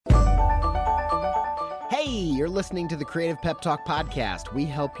Hey, you're listening to the Creative Pep Talk podcast. We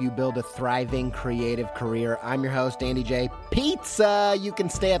help you build a thriving creative career. I'm your host, Andy J. Pizza. You can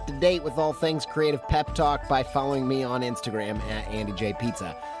stay up to date with all things Creative Pep Talk by following me on Instagram at Andy J.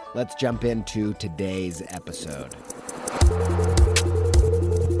 Pizza. Let's jump into today's episode.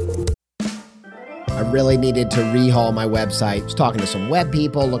 I really needed to rehaul my website. I was talking to some web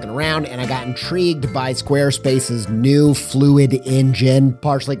people, looking around, and I got intrigued by Squarespace's new Fluid engine,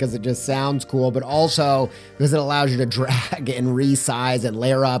 partially because it just sounds cool, but also because it allows you to drag and resize and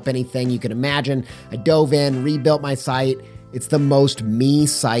layer up anything you can imagine. I dove in, rebuilt my site. It's the most me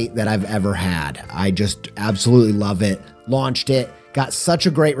site that I've ever had. I just absolutely love it. Launched it. Got such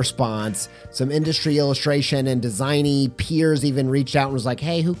a great response. Some industry illustration and designy peers even reached out and was like,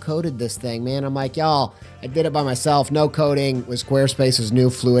 hey, who coded this thing, man? I'm like, y'all, I did it by myself. No coding with Squarespace's new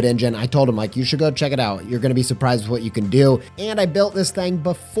Fluid engine. I told them, like, you should go check it out. You're going to be surprised with what you can do. And I built this thing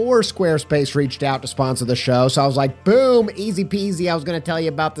before Squarespace reached out to sponsor the show. So I was like, boom, easy peasy. I was going to tell you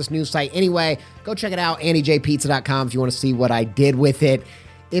about this new site. Anyway, go check it out, andyjpizza.com, if you want to see what I did with it.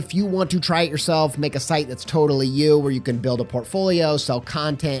 If you want to try it yourself, make a site that's totally you, where you can build a portfolio, sell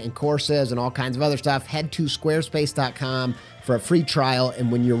content and courses and all kinds of other stuff, head to squarespace.com for a free trial. And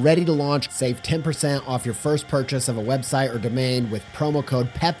when you're ready to launch, save 10% off your first purchase of a website or domain with promo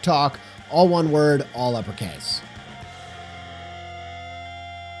code PEPTALK, all one word, all uppercase.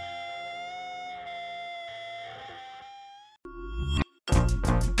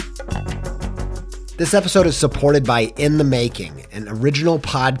 This episode is supported by In the Making, an original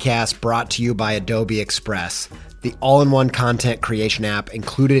podcast brought to you by Adobe Express, the all-in-one content creation app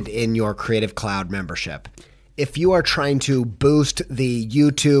included in your Creative Cloud membership. If you are trying to boost the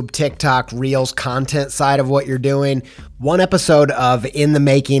YouTube, TikTok, Reels content side of what you're doing, one episode of In the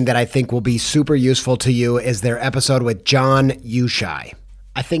Making that I think will be super useful to you is their episode with John Ushai.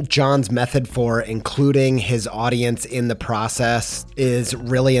 I think John's method for including his audience in the process is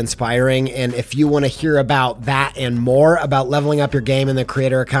really inspiring. And if you want to hear about that and more about leveling up your game in the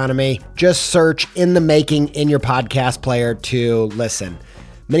creator economy, just search In the Making in your podcast player to listen.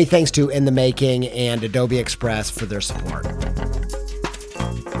 Many thanks to In the Making and Adobe Express for their support.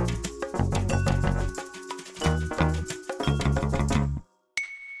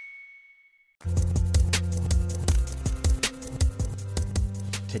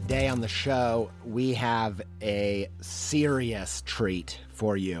 Today on the show, we have a serious treat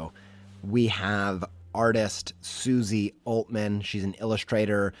for you. We have artist Suzy Ultman. She's an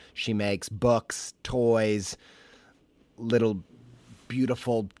illustrator. She makes books, toys, little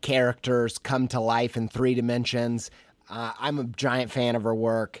beautiful characters come to life in 3 dimensions. I'm a giant fan of her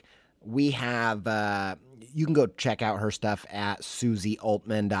work. We have... you can go check out her stuff at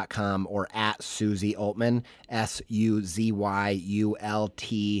suzyultman.com or at Suzy Ultman, SUZYULTMAN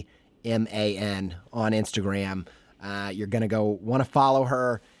on Instagram. You're going to go want to follow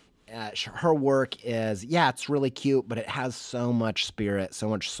her. Her work is, it's really cute, but it has so much spirit, so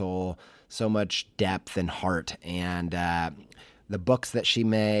much soul, so much depth and heart. And the books that she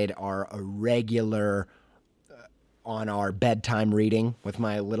made are a regular on our bedtime reading with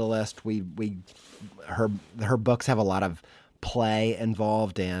my littlest. Her books have a lot of play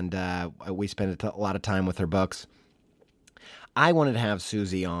involved, and we spend a lot of time with her books. I wanted to have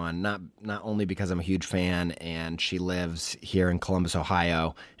Suzy on, not only because I'm a huge fan and she lives here in Columbus,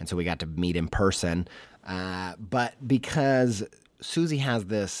 Ohio, and so we got to meet in person, but because Suzy has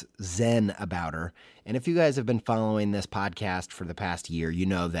this zen about her. And if you guys have been following this podcast for the past year, you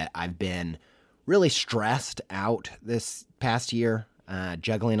know that I've been really stressed out this past year,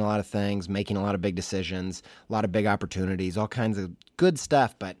 juggling a lot of things, making a lot of big decisions, a lot of big opportunities, all kinds of good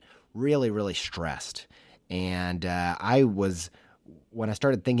stuff, but really, really stressed. And when I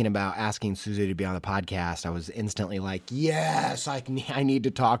started thinking about asking Suzy to be on the podcast, I was instantly like, yes, I need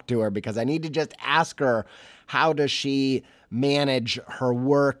to talk to her, because I need to just ask her, how does she manage her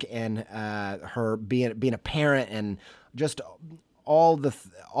work and her being a parent and just all the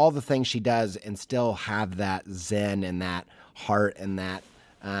things she does and still have that zen and that heart and that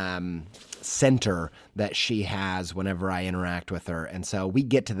center that she has whenever I interact with her. And so we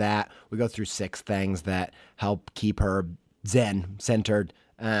get to that. We go through 6 things that help keep her zen centered,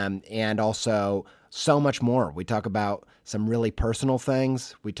 and also so much more. We talk about some really personal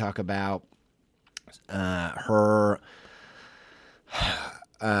things. We talk about her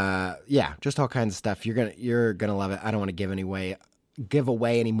just all kinds of stuff. You're gonna love it. I don't want to give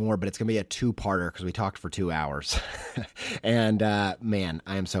away anymore, but it's gonna be a 2-parter because we talked for 2 hours. And man,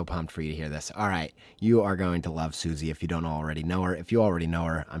 I am so pumped for you to hear this. All right, you are going to love Suzy if you don't already know her. If you already know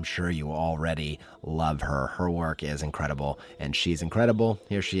her, I'm sure you already love her. Her work is incredible, and she's incredible.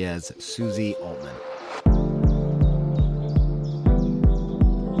 Here she is, Suzy Ultman.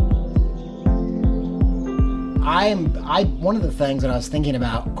 one of the things when I was thinking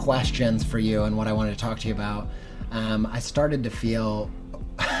about questions for you and what I wanted to talk to you about, I started to feel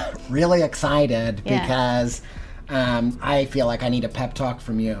really excited because I feel like I need a pep talk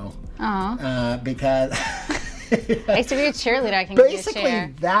from you. Because I used to be a cheerleader. I can give you a basically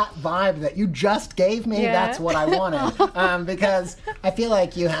cheer. that vibe that you just gave me, that's what I wanted. Because I feel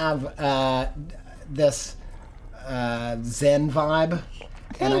like you have this Zen vibe.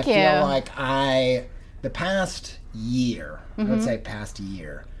 And I feel like the past year, I would say past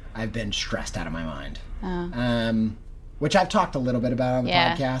year, I've been stressed out of my mind. Which I've talked a little bit about on the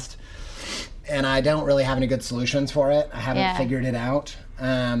podcast. And I don't really have any good solutions for it. I haven't figured it out.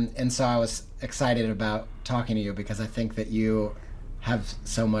 And so I was excited about talking to you because I think that you have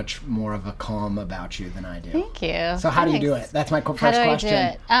so much more of a calm about you than I do. Thank you. So how do you do it? That's my first question. How do I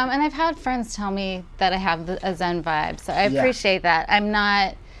do it? And I've had friends tell me that I have a Zen vibe, so I appreciate that. I'm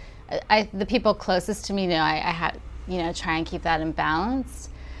not. The people closest to me know I try and keep that in balance.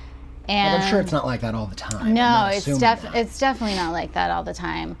 And but I'm sure it's not like that all the time. No, it's definitely not like that all the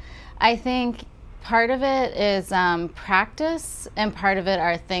time. I think part of it is practice, and part of it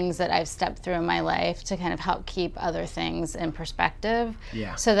are things that I've stepped through in my life to kind of help keep other things in perspective,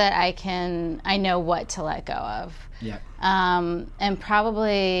 so that I know what to let go of. Yeah. And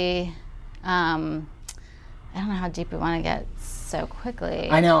probably, I don't know how deep we want to get so quickly.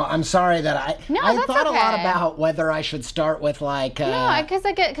 I know. I'm sorry that I thought a lot about whether I should start with like. No, because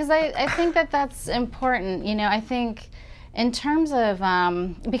I think that's important. I think. In terms of,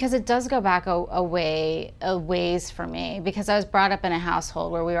 because it does go back a ways for me, because I was brought up in a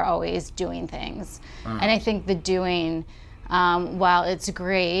household where we were always doing things. And I think the doing, while it's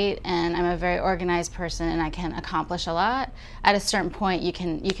great and I'm a very organized person and I can accomplish a lot, at a certain point you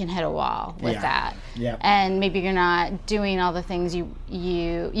can hit a wall with that. Yeah. And maybe you're not doing all the things you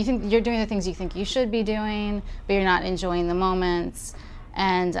think you're doing the things you think you should be doing, but you're not enjoying the moments.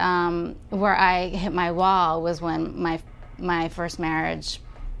 And where I hit my wall was when my first marriage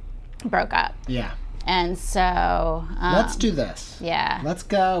broke up. Yeah. And so let's do this. Yeah. Let's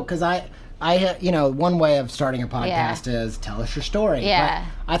go, because I one way of starting a podcast is tell us your story. Yeah.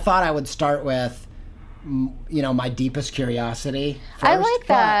 But I thought I would start with my deepest curiosity first. I like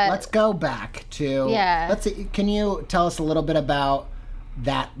that. Let's go back to let's see, can you tell us a little bit about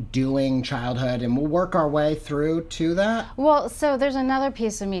that doing childhood, and we'll work our way through to that? Well, so there's another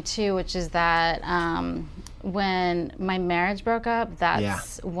piece of me too, which is that when my marriage broke up,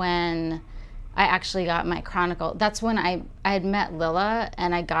 that's when I actually got my Chronicle. That's when I had met Lila,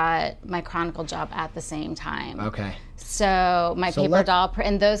 and I got my Chronicle job at the same time. Okay. So my paper doll,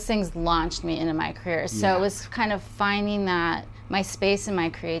 and those things launched me into my career. So it was kind of finding that my space and my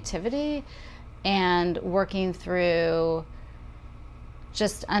creativity, and working through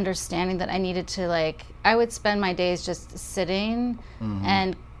just understanding that I needed to, I would spend my days just sitting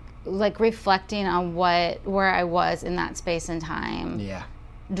and reflecting on where I was in that space and time. Yeah.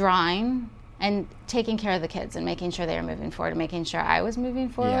 Drawing and taking care of the kids and making sure they were moving forward and making sure I was moving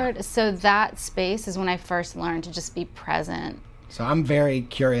forward. Yeah. So that space is when I first learned to just be present. So I'm very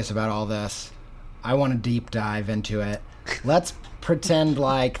curious about all this. I want to deep dive into it. Let's pretend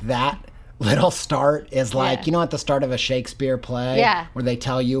like that little start is at the start of a Shakespeare play where they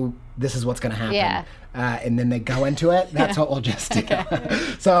tell you this is what's going to happen. Yeah. And then they go into it. That's what we'll just do.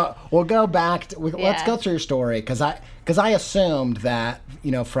 So we'll go back. Let's go through your story, because I assumed that,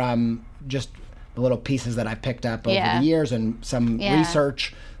 from just the little pieces that I've picked up over the years and some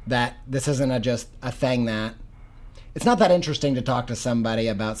research, that this isn't just a thing that it's not that interesting to talk to somebody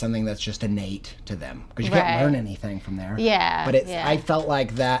about something that's just innate to them, because you can't learn anything from there. Yeah. But I felt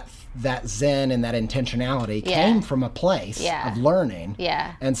like that Zen and that intentionality came from a place of learning.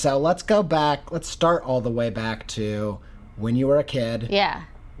 Yeah. And so let's go back. Let's start all the way back to when you were a kid. Yeah.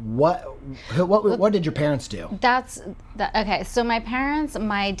 What did your parents do? Okay. So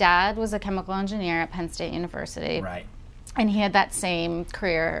my dad was a chemical engineer at Penn State University. Right. And he had that same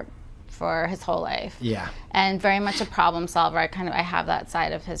career for his whole life. Yeah. And very much a problem solver. I have that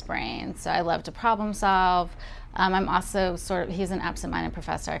side of his brain. So I love to problem solve. I'm also he's an absent-minded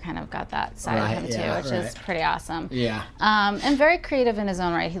professor. I kind of got that side of him too, which is pretty awesome. Yeah. And very creative in his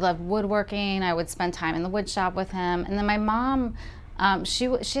own right. He loved woodworking. I would spend time in the wood shop with him. And then my mom, she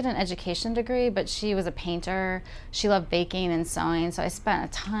had an education degree, but she was a painter. She loved baking and sewing, so I spent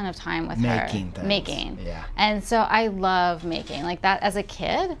a ton of time with her. Making. Yeah. And so I love making. Like that as a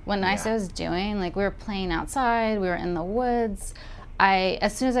kid, when I was doing, we were playing outside, we were in the woods.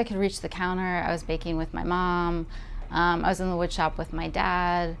 As soon as I could reach the counter, I was baking with my mom. I was in the wood shop with my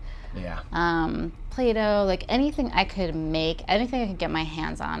dad. Yeah. Play-Doh, like anything I could make, anything I could get my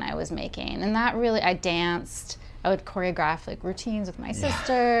hands on, I was making. And that really, I danced. I would choreograph like routines with my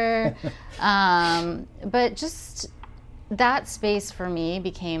sister. But just that space for me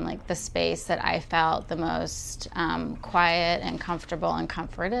became like the space that I felt the most quiet and comfortable and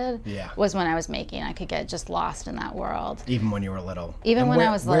comforted. Was when I was making. I could get just lost in that world. Even when you were little. Even when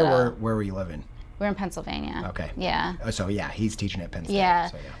I was little. Where were you living? We're in Pennsylvania. Okay. Yeah. So yeah, he's teaching at Penn State. Yeah.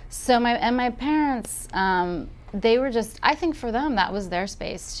 So my parents, they were just, I think for them that was their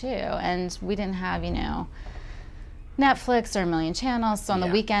space too, and we didn't have Netflix or a million channels. So on the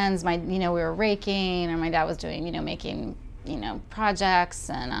weekends, we were raking, or my dad was doing making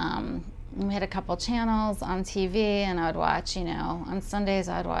projects, and we had a couple channels on TV, and I would watch, on Sundays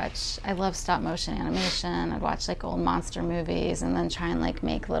I love stop motion animation. I'd watch like old monster movies and then try and like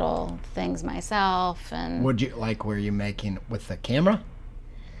make little things myself. And were you making with the camera?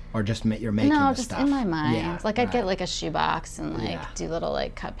 Or just you're making no, the just stuff? in my mind. I'd get like a shoebox and do little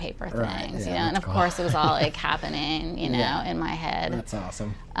like cut paper things, and of course it was all like happening, in my head. That's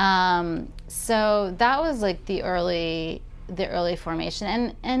awesome. So that was like the early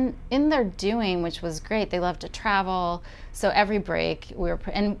formation, and in their doing, which was great. They loved to travel, so every break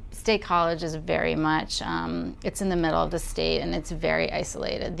and State College is very much it's in the middle of the state, and it's very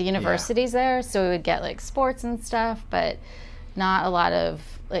isolated. The university's there, so we would get like sports and stuff, but not a lot of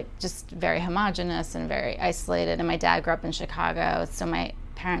like, just very homogenous and very isolated. And my dad grew up in Chicago, so my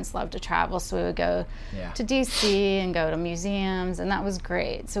parents loved to travel, so we would go to DC and go to museums, and that was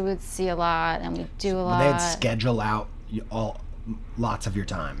great. So we'd see a lot, and we'd do a lot. They'd schedule out lots of your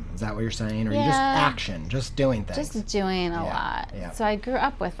time. Is that what you're saying? Or you just doing things? Just doing a lot. Yeah. So I grew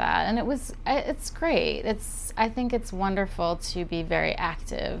up with that, and it's great. I think it's wonderful to be very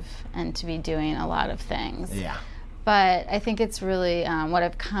active and to be doing a lot of things. Yeah. But I think it's really what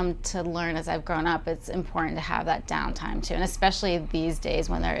I've come to learn as I've grown up. It's important to have that downtime too, and especially these days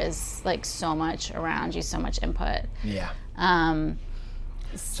when there is like so much around you, so much input. Yeah.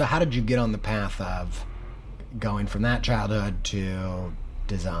 So how did you get on the path of going from that childhood to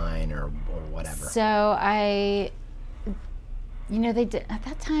design or whatever? So they did at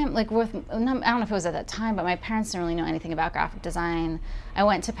that time, like I don't know if it was at that time, but my parents didn't really know anything about graphic design. I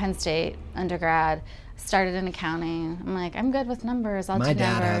went to Penn State undergrad, started in accounting. I'm like, I'm good with numbers. I'll do numbers. My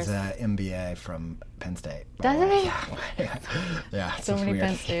dad has an MBA from Penn State. Does he? Yeah. Yeah. So many weird.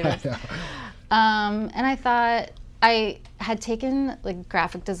 Penn Staters. And I thought I had taken like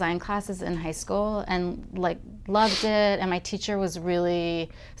graphic design classes in high school and like loved it, and my teacher was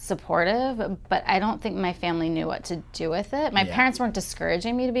really supportive, but I don't think my family knew what to do with it. My parents weren't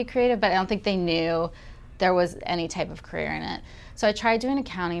discouraging me to be creative, but I don't think they knew there was any type of career in it. So I tried doing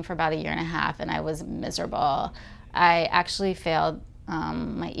accounting for about a year and a half, and I was miserable. I actually failed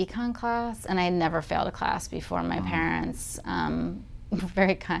my econ class, and I had never failed a class before. My parents were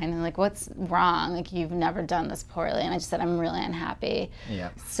very kind and like, what's wrong? Like, you've never done this poorly. And I just said, I'm really unhappy. Yeah.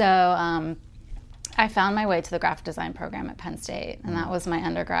 So I found my way to the graphic design program at Penn State, and that was my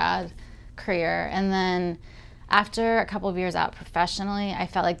undergrad career. And then after a couple of years out professionally, I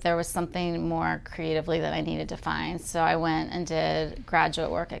felt like there was something more creatively that I needed to find. So I went and did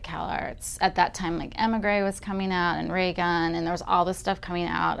graduate work at CalArts. At that time, like Emigre was coming out and Raygun, and there was all this stuff coming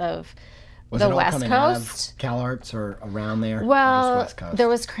out of the West Coast. CalArts or around there? Well, or just West Coast? There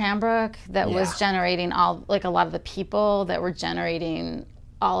was Cranbrook that was generating a lot of the people that were generating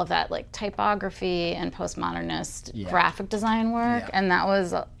all of that like typography and postmodernist graphic design work, and that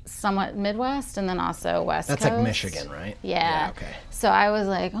was somewhat Midwest and then also West Coast. That's like Michigan, right? Yeah. Okay. So I was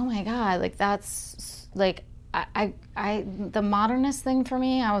like, oh my God, like that's like I the modernist thing for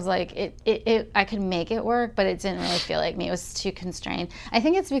me, I was like, I could make it work, but it didn't really feel like me. It was too constrained. I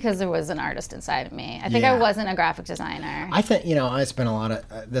think it's because there was an artist inside of me. I think I wasn't a graphic designer. I think, I spent a lot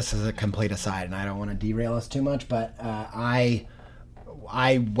of, this is a complete aside and I don't want to derail us too much, but I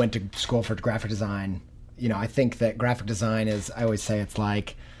went to school for graphic design. I think that graphic design is, I always say it's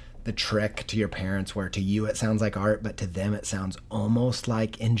like the trick to your parents, where to you it sounds like art, but to them it sounds almost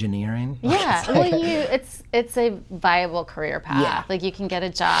like engineering. Yeah, it's a viable career path. Yeah. Like you can get a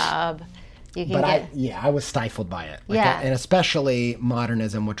job. I was stifled by it. And especially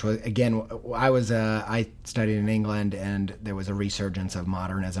modernism, which was, again, I studied in England, and there was a resurgence of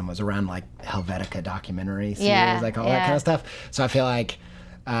modernism. It was around like Helvetica documentary series, like all that kind of stuff. So I feel like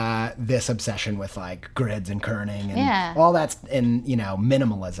this obsession with like grids and kerning and all that's in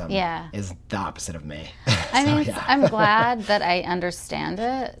minimalism is the opposite of me. I'm glad that I understand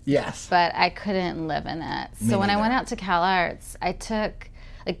it. Yes. But I couldn't live in it. So when I went out to CalArts, I took,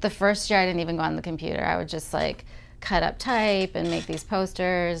 like the first year I didn't even go on the computer. I would just like cut up type and make these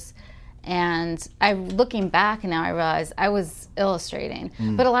posters. And looking back now, I realized I was illustrating,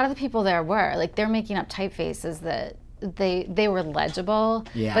 but a lot of the people there were like, they're making up typefaces that they were legible,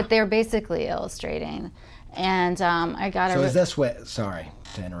 but they're basically illustrating. And I got So is this what? Sorry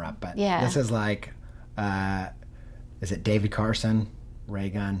to interrupt, but this is like, is it David Carson,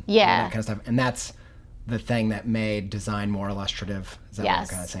 Ray Gun, all that kind of stuff, and that's the thing that made design more illustrative. Is that what you're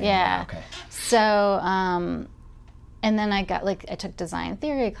kind of saying? Yeah. Okay. So. And then I took design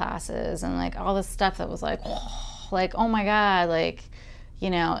theory classes and like all this stuff that was like, oh my God, like,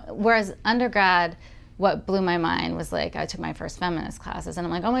 you know, whereas undergrad, what blew my mind was like, I took my first feminist classes and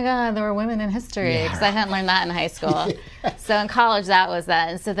I'm like, oh my God, there were women in history, because I hadn't learned that in high school. So in college, that was that.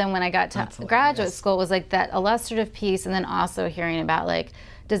 And so then when I got to graduate school, it was like that illustrative piece, and then also hearing about like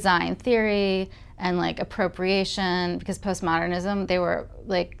design theory and like appropriation, because postmodernism, they were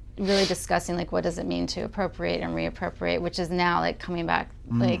like really discussing like what does it mean to appropriate and reappropriate, which is now like coming back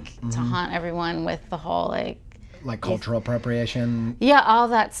like to haunt everyone with the whole like cultural appropriation. Yeah, all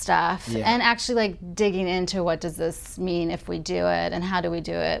that stuff. Yeah. And actually like digging into what does this mean if we do it and how do we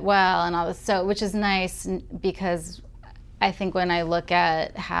do it well and all this. So, which is nice, because I think when I look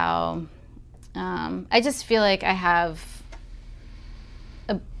at how, I just feel like I have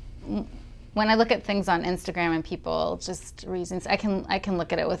when I look at things on Instagram and people just reasons, I can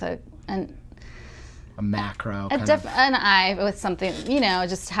look at it with a macro an eye with something, you know,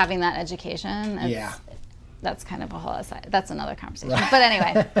 just having that education. That's kind of a whole aside. That's another conversation. But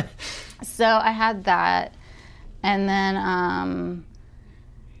anyway, so I had that, and then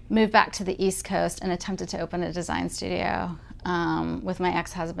moved back to the East Coast and attempted to open a design studio with my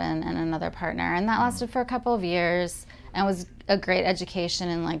ex-husband and another partner, and that lasted for a couple of years and was a great education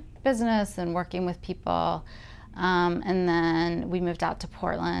in like business and working with people. And then we moved out to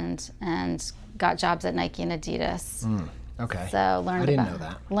Portland and got jobs at Nike and Adidas. Okay. So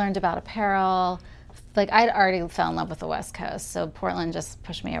learned about apparel. Like I'd already fell in love with the West Coast, so Portland just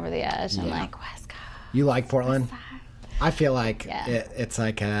pushed me over the edge. I'm like, West Coast. You like Portland? I feel like it's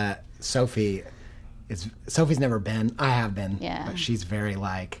like Sophie's never been. I have been. Yeah. But she's very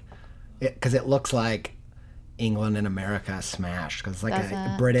like, because it looks like England and America smashed, because it's like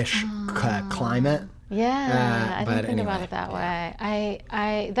a British climate. Yeah, I didn't think about it that way.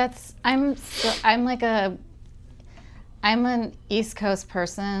 I'm an East Coast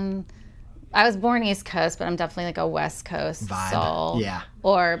person. I was born East Coast, but I'm definitely like a West Coast soul. Yeah.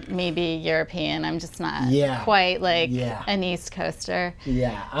 Or maybe European. I'm just not quite like an East Coaster.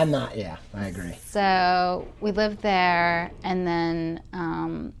 Yeah, I'm not. Yeah, I agree. So we lived there, and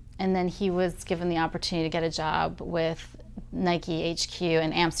then he was given the opportunity to get a job with Nike HQ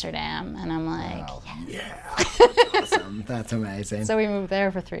in Amsterdam, and I'm like, Awesome. That's amazing. So we moved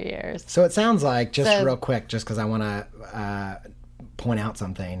there for 3 years. So it sounds like, real quick, just because I want to point out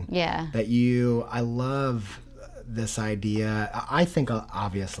something. Yeah. That I love this idea. I think,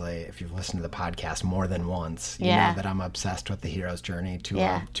 obviously, if you've listened to the podcast more than once, you know that I'm obsessed with the hero's journey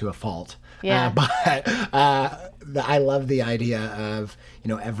to a fault. Yeah. But I love the idea of,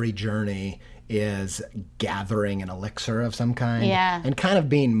 every journey is gathering an elixir of some kind. Yeah. And kind of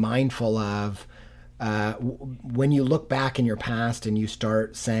being mindful of when you look back in your past and you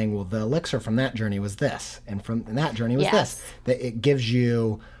start saying, well, the elixir from that journey was this, and from that journey was this, that it gives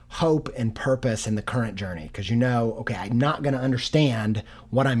you hope and purpose in the current journey, because okay, I'm not going to understand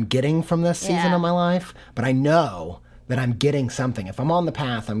what I'm getting from this season of my life, but I know that I'm getting something. If I'm on the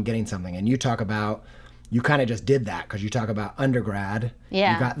path, I'm getting something. And you talk about, you kind of just did that, because you talk about undergrad.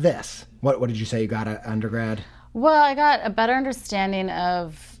 Yeah. You got this. What did you say you got at undergrad? Well, I got a better understanding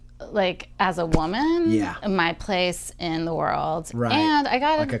of, like, as a woman, my place in the world. Right. And I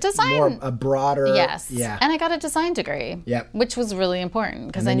got a design. A broader. Yes. Yeah. And I got a design degree. Yep. Which was really important,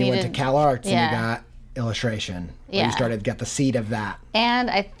 because I needed. And then you went to Cal Arts and you got illustration. Yeah. You started to get the seed of that. And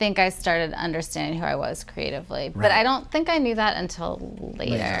I think I started understanding who I was creatively. Right. But I don't think I knew that until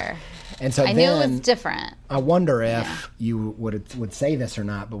later. And so I knew it was different. I wonder if you would say this or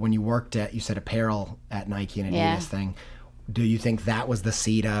not, but when you worked you said apparel at Nike and Adidas thing, do you think that was the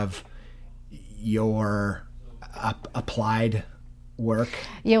seed of your applied work?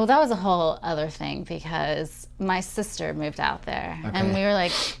 Yeah, well, that was a whole other thing, because my sister moved out there, and we were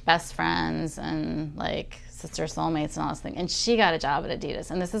like best friends and like sister soulmates and all this thing. And she got a job at Adidas,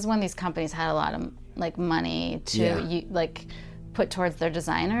 and this is when these companies had a lot of like money to like put towards their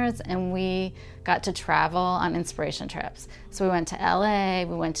designers, and we got to travel on inspiration trips. So we went to LA,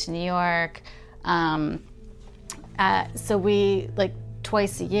 we went to New York. So we, like,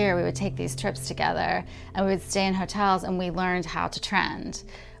 twice a year we would take these trips together, and we would stay in hotels, and we learned how to trend.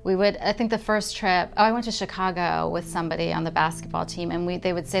 I think the first trip, I went to Chicago with somebody on the basketball team, and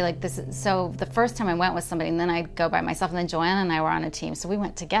they would say like so the first time I went with somebody, and then I'd go by myself, and then Joanna and I were on a team, so we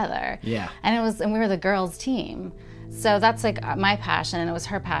went together. Yeah. And we were the girls' team. So that's like my passion, and it was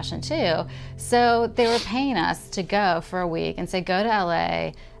her passion too. So they were paying us to go for a week and say, go to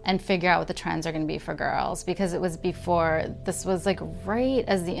LA and figure out what the trends are going to be for girls, because it was this was like right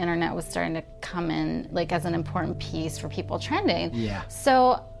as the internet was starting to come in, like as an important piece for people trending. Yeah.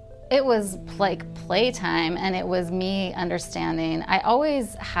 So it was like playtime, and it was me understanding. I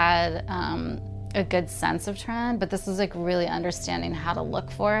always had a good sense of trend, but this was like really understanding how to look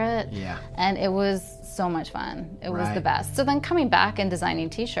for it. Yeah. And it was so much fun. It was the best. So then coming back and designing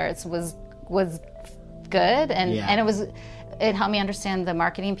t-shirts was good, and it helped me understand the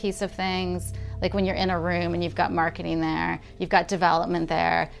marketing piece of things. Like when you're in a room and you've got marketing there, you've got development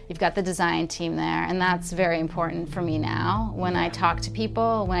there, you've got the design team there, and that's very important for me now. When I talk to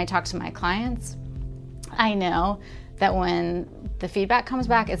people, when I talk to my clients, I know that when the feedback comes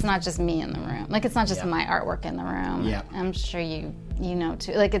back, it's not just me in the room. Like it's not just my artwork in the room. Yeah. I'm sure you know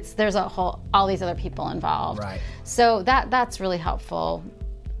too. Like there's all these other people involved. Right. So that's really helpful.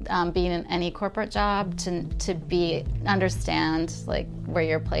 Being in any corporate job to understand like where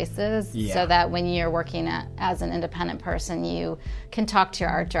your place is, so that when you're working as an independent person, you can talk to your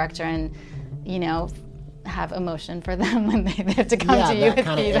art director and have emotion for them when they have to come to you with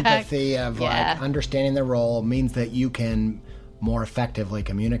kind feedback. of empathy of like understanding their role means that you can more effectively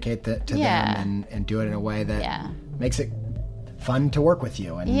communicate that to them and do it in a way that makes it fun to work with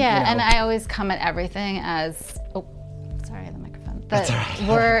you. And and I always come at everything as sorry, the microphone.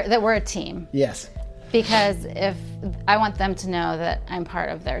 That we're a team. Yes. Because if I want them to know that I'm part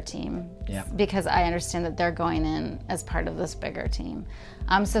of their team, because I understand that they're going in as part of this bigger team,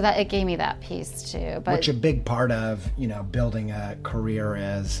 so that it gave me that piece too. But which a big part of building a career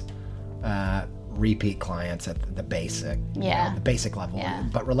is repeat clients at the basic, the basic level,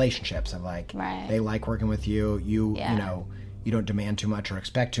 but relationships of like they like working with you. You don't demand too much or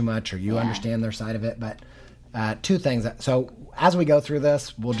expect too much, or you understand their side of it. But two things. So as we go through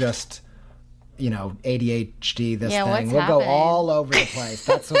this, we'll just ADHD this thing. We'll go all over the place.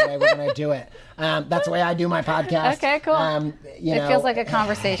 That's the way we're going to do it. That's the way I do my podcast. Okay, cool. It feels like a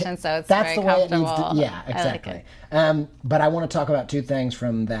conversation, so it's that's very the way comfortable. It needs to, yeah, exactly. I like it. But I want to talk about two things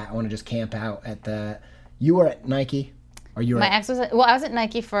from that. I want to just camp out at you were at Nike? Or you were my ex was I was at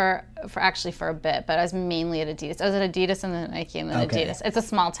Nike for a bit, but I was mainly at Adidas. I was at Adidas and then Nike and then Adidas. It's a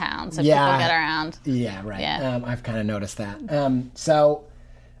small town, so people get around. Yeah, right. Yeah. I've kind of noticed that. So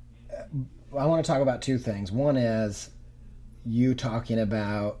I want to talk about two things. One is you talking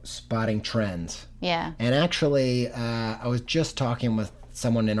about spotting trends. Yeah. And actually, I was just talking with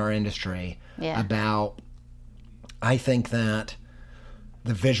someone in our industry about, I think that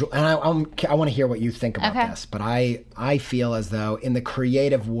the visual, and I want to hear what you think about this, but I feel as though in the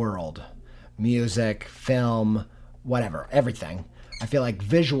creative world, music, film, whatever, everything, I feel like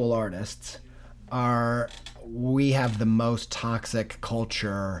visual artists we have the most toxic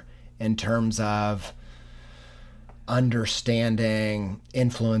culture in terms of understanding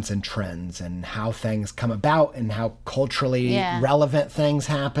influence and trends and how things come about and how culturally relevant things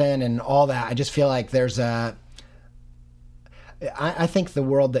happen and all that. I just feel like there's I think the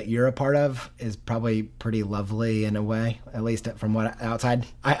world that you're a part of is probably pretty lovely in a way, at least from what outside.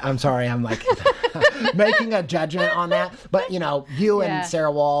 I'm sorry, I'm like making a judgment on that. But you and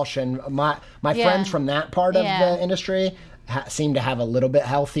Sarah Walsh and my friends from that part of the industry seem to have a little bit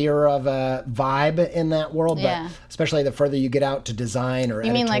healthier of a vibe in that world. But especially the further you get out to design or editorial.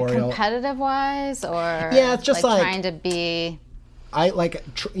 You mean like competitive wise, or it's just like trying to be. I like,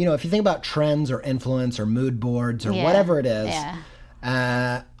 if you think about trends or influence or mood boards or whatever it is,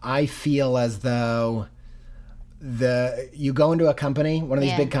 I feel as though you go into a company, one of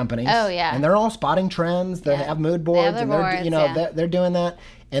these big companies, and they're all spotting trends. They have mood boards, and they're doing that.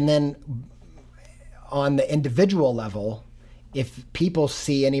 And then on the individual level, if people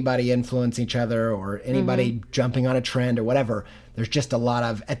see anybody influence each other or anybody jumping on a trend or whatever, there's just a lot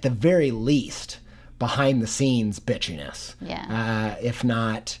of, at the very least, behind the scenes bitchiness, if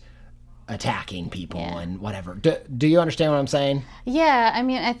not attacking people and whatever. Do you understand what I'm saying? Yeah, I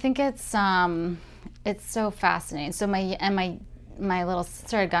mean, I think it's so fascinating. So my little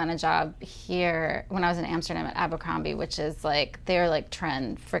sister had gotten a job here when I was in Amsterdam at Abercrombie, which is like they're like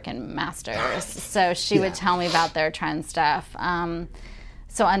trend freaking masters. So she would tell me about their trend stuff.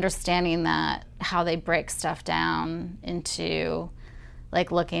 So understanding that, how they break stuff down into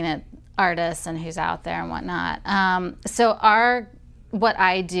like looking at artists and who's out there and whatnot. So our what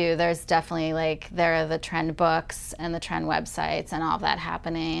I do, there's definitely like there are the trend books and the trend websites and all of that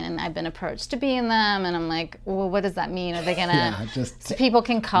happening, and I've been approached to be in them, and I'm like, well, what does that mean? Are they gonna so people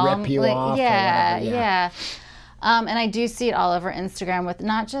can call rip you like, off yeah. And I do see it all over Instagram with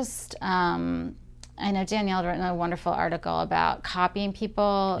not just I know Danielle had written a wonderful article about copying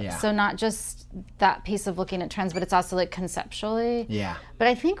people. Yeah. So not just that piece of looking at trends, but it's also like conceptually. Yeah. But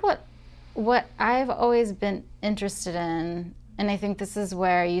I think what I've always been interested in, and I think this is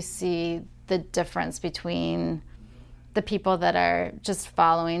where you see the difference between the people that are just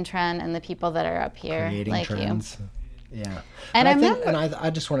following trend and the people that are up here creating like trends. you. Yeah. And I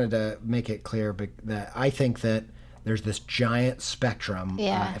just wanted to make it clear that I think that there's this giant spectrum,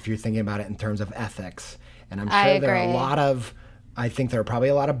 if you're thinking about it in terms of ethics. And I'm sure there are I think there are probably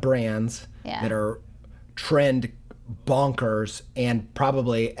a lot of brands that are trend bonkers and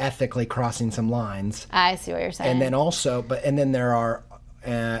probably ethically crossing some lines. I see what you're saying. And then also, and then there are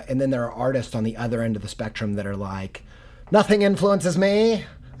artists on the other end of the spectrum that are like, nothing influences me.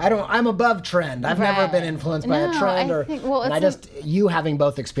 I'm above trend. I've never been influenced by a trend. You having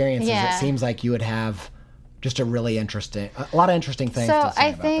both experiences, it seems like you would have just a lot of interesting things to say about that. So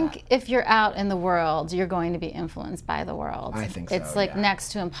I think if you're out in the world, you're going to be influenced by the world. I think so. It's like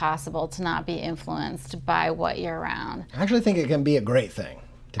next to impossible to not be influenced by what you're around. I actually think it can be a great thing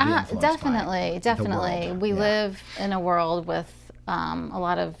to be influenced definitely. The world. We live in a world with a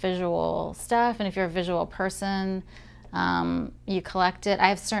lot of visual stuff, and if you're a visual person, you collect it. I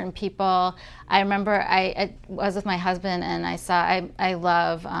have certain people. I remember I was with my husband, and I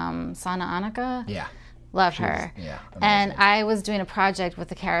love Sana Annika. Yeah. Love her. Yeah, and I was doing a project with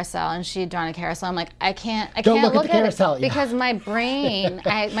the carousel, and she had drawn a carousel. I'm like, I can't look at the carousel because my brain,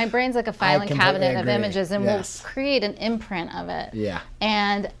 my brain's like a filing cabinet of images, and will create an imprint of it. Yeah.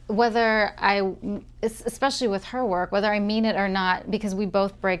 And especially with her work, whether I mean it or not, because we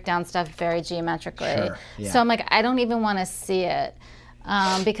both break down stuff very geometrically. Sure, yeah. So I'm like, I don't even want to see it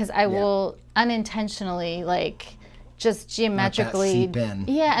because I will unintentionally just geometrically. Let that seep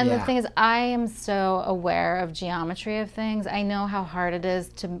in. Yeah, and the thing is, I am so aware of geometry of things. I know how hard it is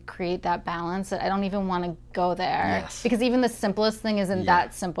to create that balance that I don't even want to go there. Yes. Because even the simplest thing isn't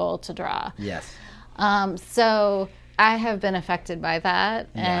that simple to draw. Yes. So I have been affected by that.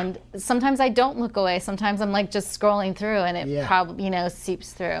 And sometimes I don't look away. Sometimes I'm like just scrolling through and it probably,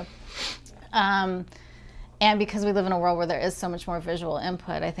 seeps through. And because we live in a world where there is so much more visual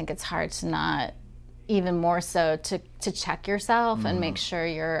input, I think it's hard to not even more so to check yourself and make sure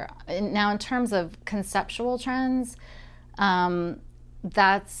you're now in terms of conceptual trends. I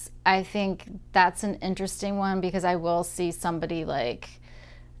think that's an interesting one because I will see somebody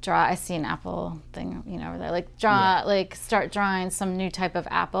draw. I see an apple thing, over there. Start drawing some new type of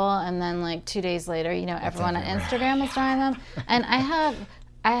apple, and then 2 days later, everyone on Instagram is drawing them. And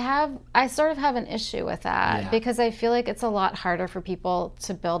I sort of have an issue with that because I feel like it's a lot harder for people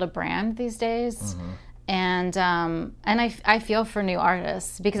to build a brand these days. And I feel for new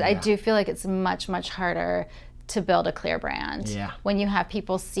artists because I do feel like it's much, much harder to build a clear brand when you have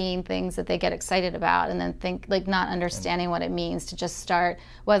people seeing things that they get excited about and then think not understanding what it means to just start,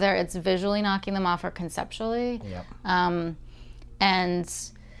 whether it's visually knocking them off or conceptually. And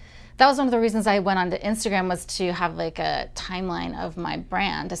that was one of the reasons I went onto Instagram was to have a timeline of my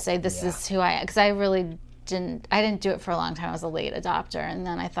brand to say this is who I am, because I didn't do it for a long time. I was a late adopter, and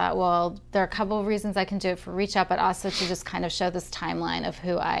then I thought, well, there are a couple of reasons I can do it for reach out, but also to just kind of show this timeline of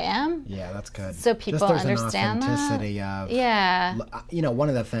who I am. Yeah, that's good. So people understand an authenticity of one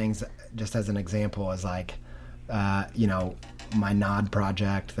of the things, just as an example, is my Nod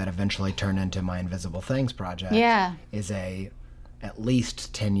project that eventually turned into my Invisible Things project. Is at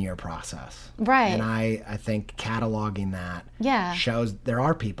least 10-year process. Right. And I think cataloging that shows there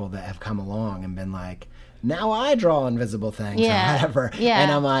are people that have come along and been like, now I draw invisible things or whatever.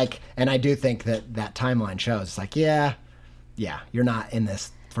 And I'm like, and I do think that timeline shows. It's you're not in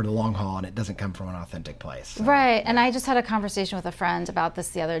this for the long haul and it doesn't come from an authentic place. So. Right. And I just had a conversation with a friend about this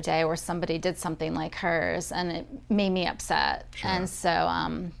the other day where somebody did something like hers and it made me upset. Sure. And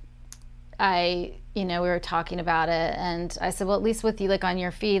so we were talking about it, and I said, well, at least with you, on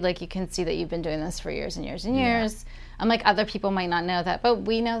your feed, you can see that you've been doing this for years and years and years. I'm like, other people might not know that, but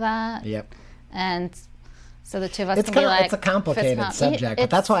we know that. Yep. And so the two of us can be it's a complicated subject, but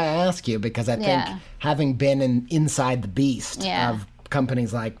that's why I ask you, because I think having been inside the beast of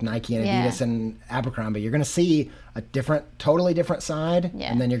companies like Nike and Adidas and Abercrombie, you're going to see a totally different side,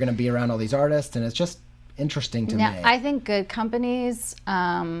 and then you're going to be around all these artists, and it's just interesting to me. I think good companies,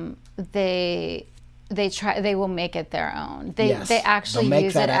 they will make it their own. They Yes. they actually They'll make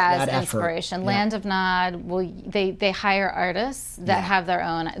use that- it as that effort. inspiration. Yeah. Land of Nod they hire artists that Yeah. have their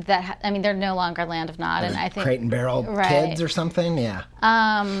own they're no longer Land of Nod, and I think Crate and Barrel Right. kids or something. Yeah.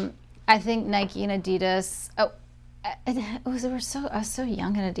 I think Nike and Adidas. I was so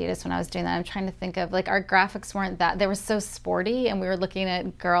young in Adidas when I was doing that. I'm trying to think of, like, our graphics weren't that, they were so sporty, and we were looking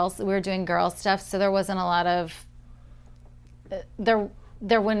at girls. We were doing girl stuff, so there wasn't a lot of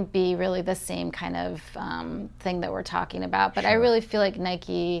there wouldn't be really the same kind of thing that we're talking about. But I really feel like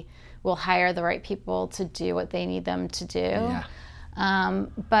Nike will hire the right people to do what they need them to do. Yeah.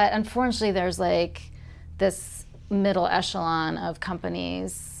 But unfortunately, there's like this middle echelon of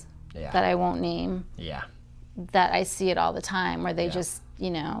companies that I won't name. Yeah. That I see it all the time, where they just,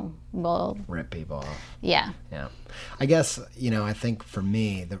 will Rip people off. Yeah. Yeah. I guess, I think for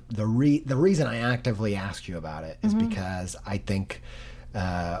me, the reason I actively ask you about it is because I think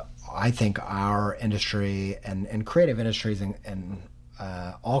our industry and creative industries and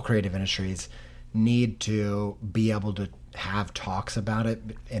all creative industries need to be able to have talks about it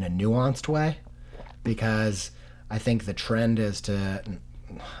in a nuanced way, because I think the trend is to,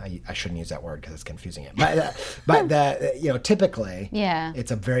 I shouldn't use that word because it's confusing it. But typically,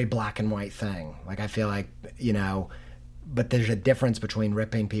 it's a very black and white thing. Like, I feel like, but there's a difference between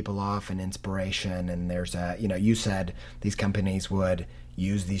ripping people off and inspiration. And there's you said these companies would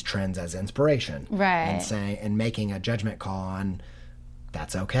use these trends as inspiration, right? And making a judgment call on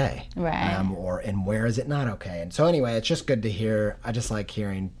that's okay, right? And where is it not okay? And so anyway, it's just good to hear. I just like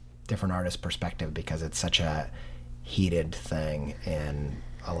hearing different artists' perspective, because it's such a heated thing in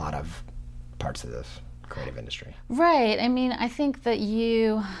a lot of parts of this creative industry. Right. I mean, I think that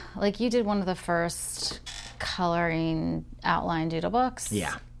you did one of the first coloring outline doodle books.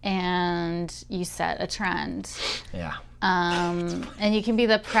 Yeah. And you set a trend. Yeah. And you can be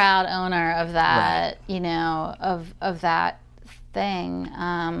the proud owner of that, right. Of that thing.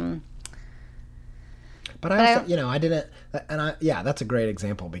 But I also, I didn't, and that's a great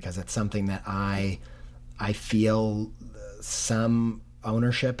example, because it's something that I feel some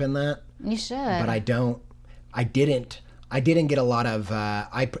ownership in that. You should. But I didn't get a lot of,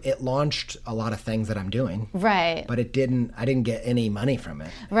 it launched a lot of things that I'm doing. Right. But I didn't get any money from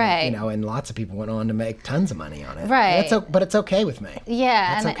it. Right. And lots of people went on to make tons of money on it. Right. But it's okay with me.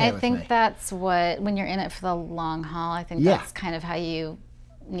 Yeah. That's and okay I with think me. that's when you're in it for the long haul, I think that's kind of how you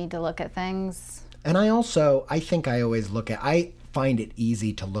need to look at things. And I think I always I find it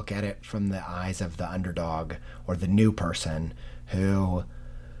easy to look at it from the eyes of the underdog or the new person who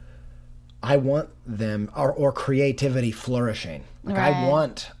I want them or creativity flourishing. Like,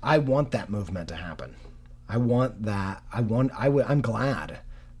 right. I want that movement to happen. I want that. I'm glad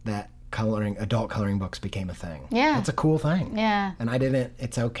that adult coloring books became a thing. Yeah. It's a cool thing. Yeah. And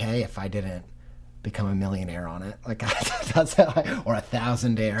it's okay if I didn't become a millionaire on it, like or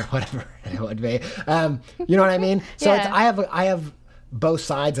 1,000-aire, whatever it would be. You know what I mean? So I have both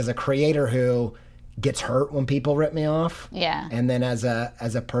sides as a creator who gets hurt when people rip me off. Yeah. And then as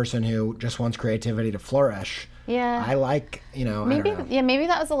a person who just wants creativity to flourish. Yeah. I like, maybe I don't know. Yeah, maybe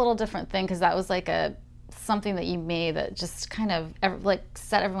that was a little different thing, because that was like something that you made that just kind of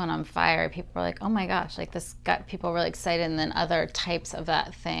set everyone on fire. People were like, oh my gosh, like this got people really excited, and then other types of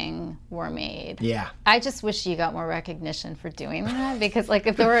that thing were made. Yeah. I just wish you got more recognition for doing that, because like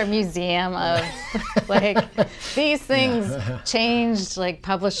if there were a museum of like these things changed like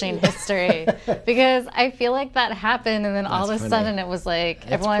publishing history, because I feel like that happened, and then all of a sudden it was like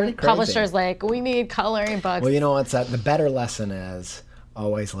everyone, publishers like, we need coloring books. Well, you know what's the better lesson is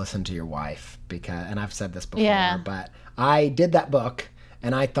always listen to your wife, and I've said this before, but I did that book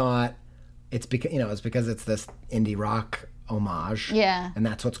and I thought it's because it's this indie rock homage. Yeah. And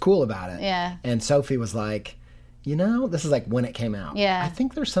that's what's cool about it. Yeah. And Sophie was like, this is like when it came out. Yeah. I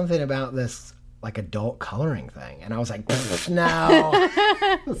think there's something about this like adult coloring thing. And I was like, no.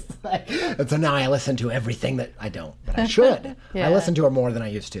 And so now I listen to everything that I don't, but I should. I listen to her more than I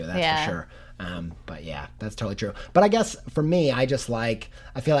used to, that's for sure. But yeah, that's totally true. But I guess for me, I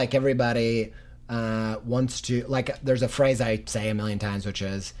feel like everybody wants to, there's a phrase I say a million times, which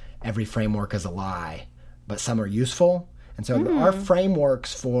is every framework is a lie, but some are useful. And so our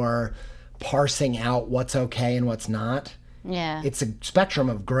frameworks for parsing out what's okay and what's not, it's a spectrum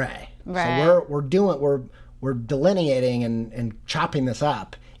of gray. Right. So we're delineating and chopping this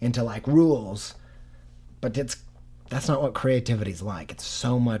up into like rules, but that's not what creativity's like. It's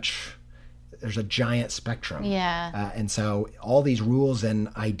so much. There's a giant spectrum. Yeah. And so all these rules and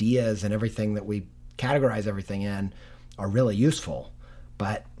ideas and everything that we categorize everything in are really useful,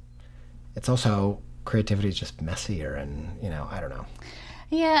 but it's also, creativity is just messier, and I don't know.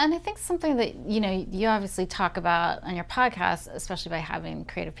 Yeah, and I think something that, you obviously talk about on your podcast, especially by having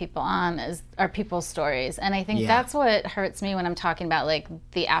creative people on, are people's stories. And I think that's what hurts me when I'm talking about like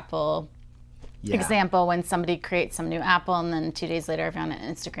the Apple example, when somebody creates some new apple and then 2 days later everyone on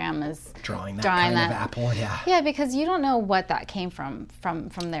Instagram is drawing that of apple. Yeah, because you don't know what that came from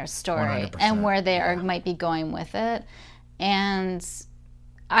their story 100%, and where they might be going with it. And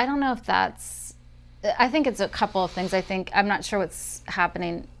I don't know if I think it's a couple of things. I'm not sure what's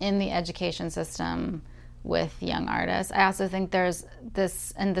happening in the education system with young artists. I also think there's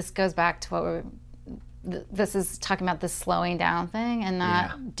this, and this goes back to this is talking about the slowing down thing and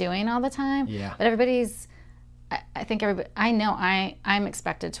not doing all the time. Yeah. But I know I'm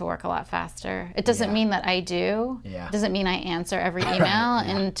expected to work a lot faster. It doesn't mean that I do. Yeah. It doesn't mean I answer every email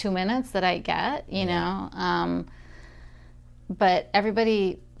in 2 minutes that I get, you know. But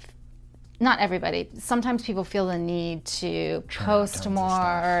not everybody. Sometimes people feel the need to post more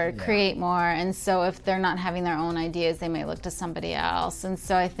or create more. And so if they're not having their own ideas, they may look to somebody else. And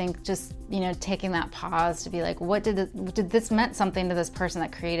so I think just, taking that pause to be like, did this meant something to this person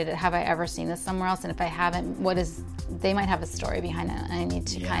that created it? Have I ever seen this somewhere else? And if I haven't, they might have a story behind it. And I need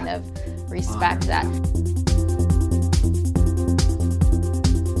to kind of respect that.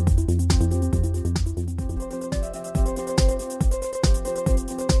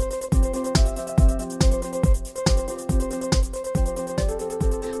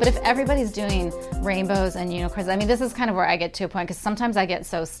 But if everybody's doing rainbows and unicorns, I mean, this is kind of where I get to a point, because sometimes I get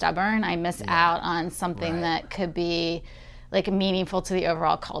so stubborn, I miss out on something that could be like meaningful to the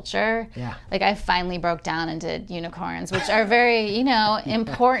overall culture. Yeah. Like I finally broke down and did unicorns, which are very,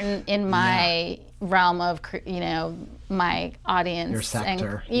 important in my realm of, my audience. Your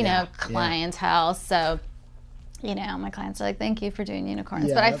sector. And, clientele. So, my clients are like, thank you for doing unicorns.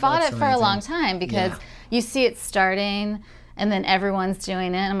 Yeah, but I fought it for amazing. a long time because you see it starting and then everyone's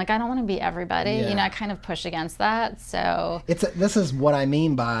doing it. I'm like, I don't want to be everybody. Yeah. I kind of push against that. So this is what I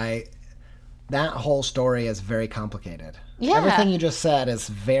mean by that whole story is very complicated. Yeah. Everything you just said is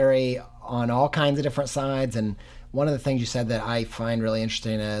very on all kinds of different sides. And one of the things you said that I find really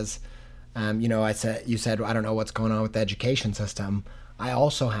interesting is, you said, I don't know what's going on with the education system. I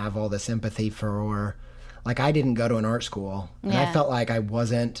also have all this empathy for, like, I didn't go to an art school, and I felt like I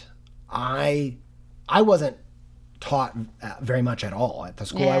wasn't taught very much at all at the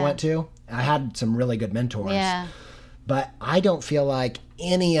school I went to. I had some really good mentors. Yeah. But I don't feel like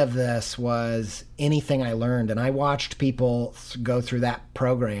any of this was anything I learned. And I watched people go through that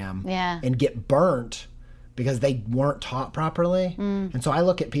program and get burnt because they weren't taught properly. And so I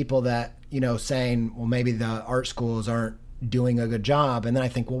look at people that, saying, well, maybe the art schools aren't doing a good job. And then I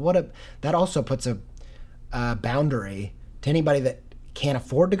think, well, that also puts a boundary to anybody that can't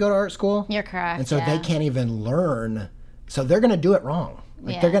afford to go to art school. You're correct. And so they can't even learn. So they're going to do it wrong.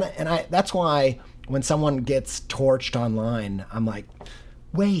 Like they're going to, that's why when someone gets torched online, I'm like,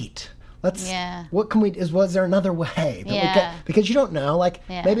 wait, what can was there another way? Because you don't know, like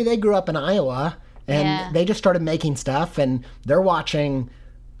maybe they grew up in Iowa and they just started making stuff and they're watching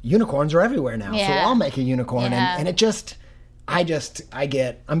unicorns are everywhere now. So I'll make a unicorn. And it just, I'm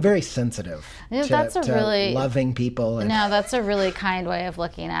very sensitive to loving people. No, that's a really kind way of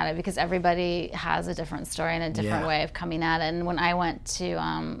looking at it, because everybody has a different story and a different way of coming at it. And when I went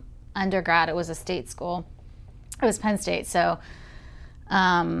to undergrad, it was a state school. It was Penn State. So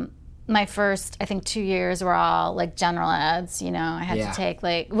my first, I think 2 years were all like general eds, I had to take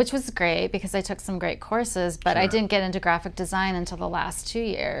which was great because I took some great courses, but I didn't get into graphic design until the last 2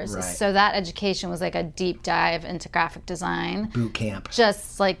 years. Right. So that education was like a deep dive into graphic design. Boot camp.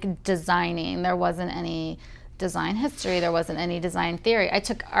 Just like designing. There wasn't any design history. There wasn't any design theory. I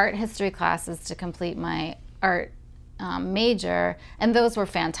took art history classes to complete my art major, and those were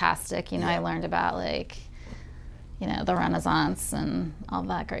fantastic. I learned about the Renaissance and all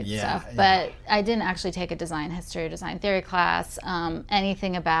that great stuff. But I didn't actually take a design history or design theory class,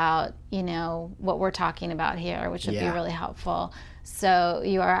 anything about, what we're talking about here, which would be really helpful. So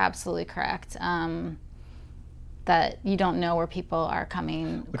you are absolutely correct that you don't know where people are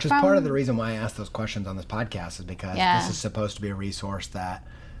coming Which is part of the reason why I ask those questions on this podcast, is because this is supposed to be a resource that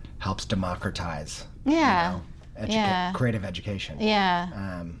helps democratize creative education.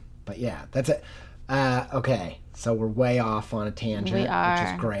 Yeah. But that's it. Okay, so we're way off on a tangent, We are.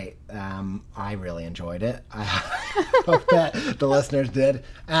 which is great. I really enjoyed it. I hope that the listeners did.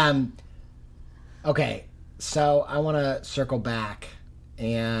 Okay, so I want to circle back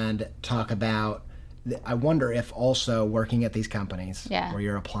and talk about, I wonder if also working at these companies where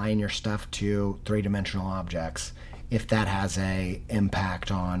you're applying your stuff to three-dimensional objects, if that has a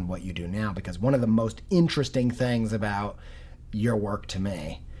impact on what you do now. Because one of the most interesting things about your work to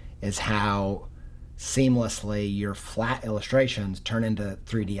me is how seamlessly your flat illustrations turn into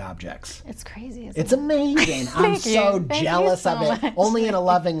 3D objects. It's crazy, isn't It's it? amazing. I'm so jealous so of it, much. only in a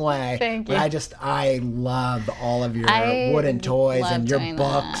loving way. Thank you. But I love all of your I wooden toys love and your doing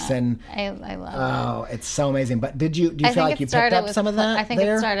books that. and I love it's so amazing. But do you I feel think like it you picked started up with some of that? I think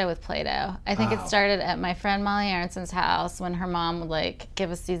there? it started with Play-Doh. I think it Oh. started at my friend Molly Aronson's house when her mom would like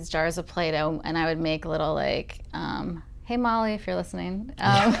give us these jars of Play-Doh, and I would make little like, hey Molly, if you're listening,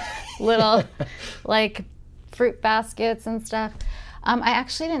 little like fruit baskets and stuff. I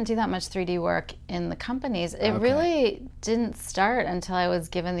actually didn't do that much 3D work in the companies. It really didn't start until I was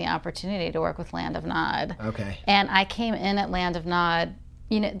given the opportunity to work with Land of Nod. Okay. And I came in at Land of Nod.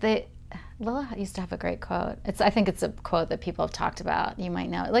 You know, Lila used to have a great quote. I think it's a quote that people have talked about. You might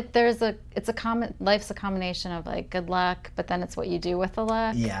know it. Like life's a combination of like good luck, but then it's what you do with the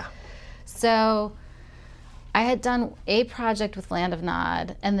luck. Yeah. So I had done a project with Land of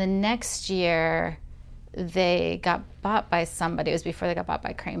Nod, and the next year they got bought by somebody. It was before they got bought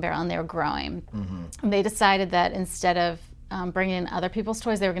by Crane Barrel, and they were growing. Mm-hmm. And they decided that instead of bringing in other people's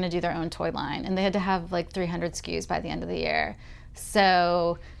toys, they were going to do their own toy line, and they had to have like 300 SKUs by the end of the year.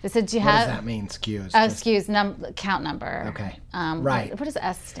 So they said, "Do you What have?" does that mean? SKUs. SKUs, count number. Okay. Right. What does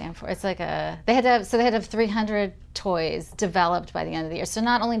S stand for? It's like they had to have 300 toys developed by the end of the year. So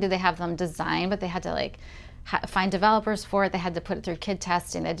not only did they have them designed, but they had to like find developers for it. They had to put it through kid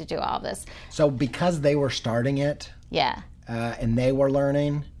testing. They had to do all of this. So because they were starting it, Yeah. and they were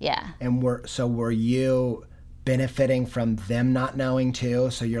learning, Yeah. and were you benefiting from them not knowing too?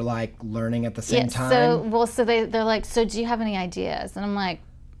 So you're like learning at the same time. So they're like, so do you have any ideas? And I'm like,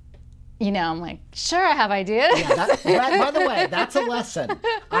 sure, I have ideas. Yeah, by the way, that's a lesson.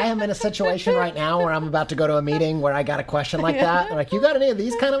 I am in a situation right now where I'm about to go to a meeting where I got a question like that. They're like, you got any of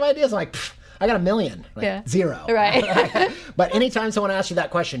these kind of ideas? I'm like, I got 1 million. Like, zero. Right. But anytime someone asks you that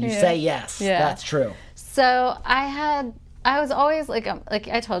question, you say yes. Yeah. That's true. So I was always like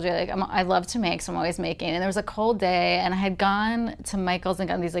I told you, I love to make, so I'm always making. And there was a cold day, and I had gone to Michael's and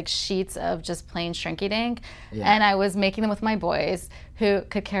gotten these like sheets of just plain Shrinky Dink, and I was making them with my boys who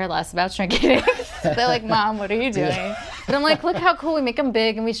could care less about Shrinky Dink. They're like, Mom, what are you doing? Yeah. But I'm like, look how cool, we make them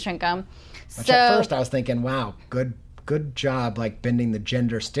big and we shrink them. Which at first I was thinking, wow, good job, like bending the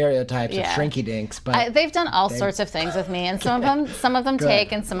gender stereotypes of Shrinky Dinks. But they've done all sorts of things with me, and some of them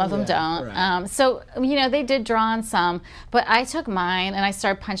take, and some of them don't. Right. So they did draw on some, but I took mine and I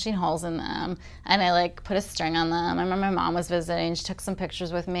started punching holes in them, and I like put a string on them. I remember my mom was visiting; she took some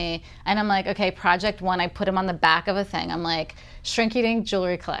pictures with me, and I'm like, okay, project 1. I put them on the back of a thing. I'm like, Shrinky Dink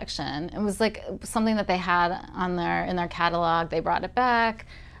jewelry collection. It was like something that they had in their catalog. They brought it back.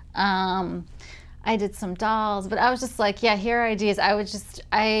 I did some dolls, but I was just like, yeah, here are ideas. I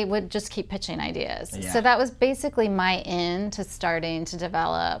would just keep pitching ideas. Yeah. So that was basically my in to starting to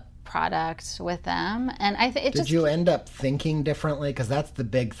develop product with them. And did you end up thinking differently? Because that's the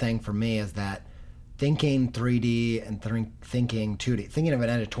big thing for me, is that thinking 3D and thinking 2D, thinking of an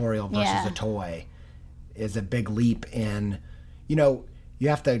editorial versus a toy is a big leap in, you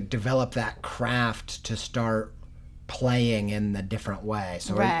have to develop that craft to start playing in the different way.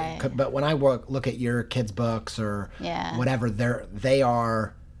 So, but when I look at your kids' books or whatever, they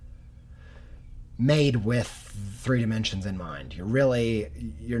are made with 3 dimensions in mind.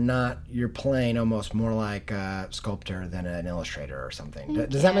 You're playing almost more like a sculptor than an illustrator or something.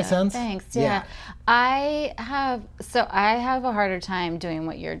 Does that make sense? Thanks. Yeah. I have a harder time doing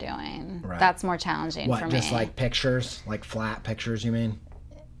what you're doing. Right. That's more challenging for me. Just like pictures, like flat pictures, you mean?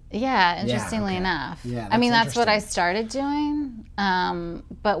 Yeah, interestingly enough. Yeah, that's what I started doing.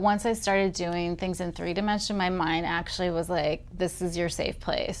 But once I started doing things in 3 dimension, my mind actually was like, this is your safe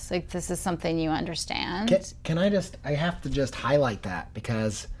place. Like, this is something you understand. I have to just highlight that,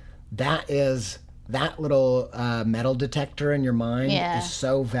 because that little metal detector in your mind is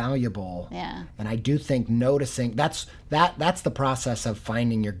so valuable. Yeah. And I do think noticing, that's the process of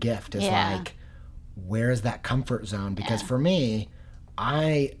finding your gift, is like, where is that comfort zone? Because for me,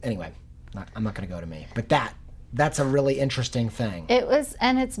 I'm not going to go to me, but that's a really interesting thing. It was,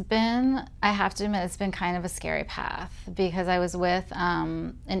 and I have to admit, it's been kind of a scary path, because I was with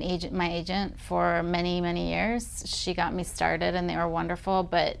my agent for many, many years. She got me started, and they were wonderful,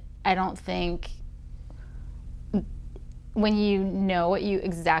 but I don't think when you know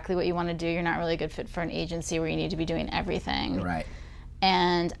exactly what you want to do, you're not really a good fit for an agency where you need to be doing everything. Right.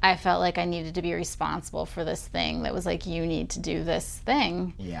 And I felt like I needed to be responsible for this thing that was like, you need to do this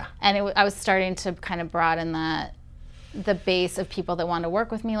thing. Yeah. And I was starting to kind of broaden the base of people that wanted to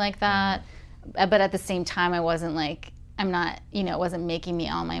work with me like that. But at the same time, I wasn't like, it wasn't making me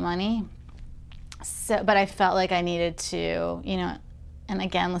all my money. So, but I felt like I needed to, and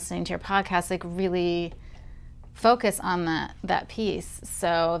again, listening to your podcast, like really focus on that piece.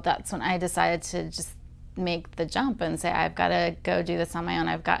 So that's when I decided to just make the jump and say, I've got to go do this on my own.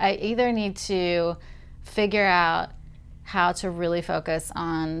 I either need to figure out how to really focus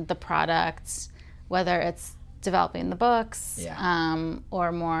on the product, whether it's developing the books,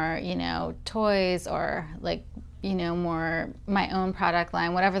 or more, toys, or like, more my own product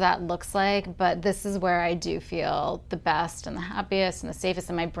line, whatever that looks like. But this is where I do feel the best and the happiest and the safest,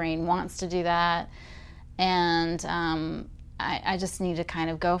 and my brain wants to do that. And I just need to kind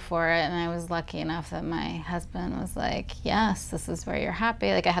of go for it. And I was lucky enough that my husband was like, yes, this is where you're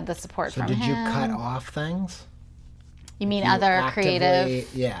happy. Like I had the support from him. So did you cut off things? You mean other creative?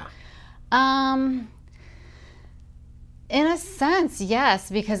 Yeah. In a sense, yes,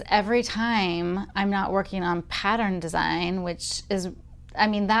 because every time I'm not working on pattern design, which is,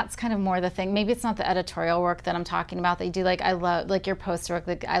 that's kind of more the thing. Maybe it's not the editorial work that I'm talking about that you do. Like I love, like your poster work,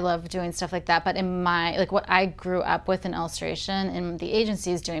 like I love doing stuff like that. But in what I grew up with in illustration in the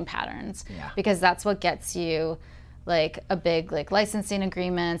agency is doing patterns, because that's what gets you like a big like licensing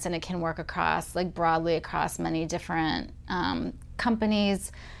agreements, and it can work across like broadly across many different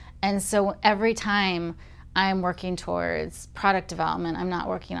companies. And so every time I'm working towards product development, I'm not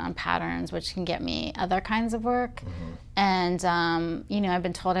working on patterns, which can get me other kinds of work. Mm-hmm. And, I've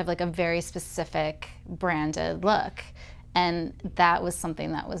been told I have like a very specific branded look. And that was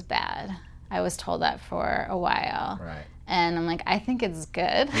something that was bad. I was told that for a while. Right. And I'm like, I think it's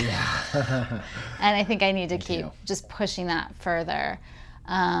good. Yeah. And I think I need to keep just pushing that further.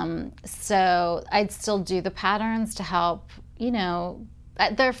 So I'd still do the patterns to help,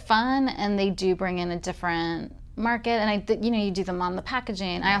 they're fun and they do bring in a different market. And you do them on the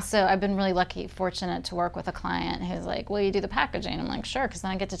packaging. I've been really fortunate to work with a client who's like, will you do the packaging? I'm like, sure, because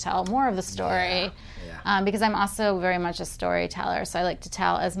then I get to tell more of the story. Because I'm also very much a storyteller. So I like to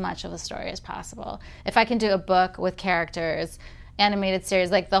tell as much of the story as possible. If I can do a book with characters, animated series,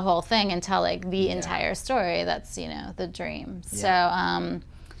 like the whole thing, and tell like the entire story, that's, the dream. So,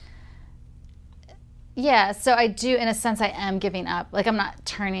 so I do, in a sense, I am giving up. Like I'm not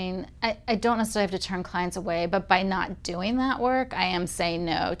turning, I don't necessarily have to turn clients away, but by not doing that work, I am saying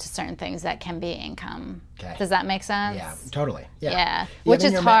no to certain things that can be income. Okay. Does that make sense? Yeah, totally. Which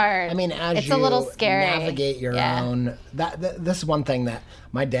is hard. As it's you a little scary. Navigate your own, this is one thing that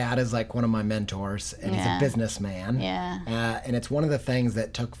my dad is like one of my mentors, and he's a businessman. And it's one of the things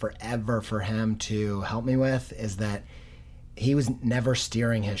that took forever for him to help me with, is that he was never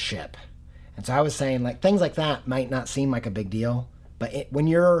steering his ship. And so I was saying, like, things like that might not seem like a big deal, but when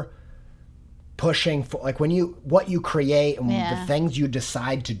you're pushing for, like, what you create and the things you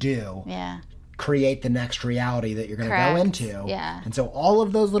decide to do create the next reality that you're going to go into. Yeah. And so all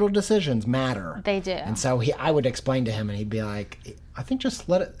of those little decisions matter. They do. And so I would explain to him, and he'd be like, I think just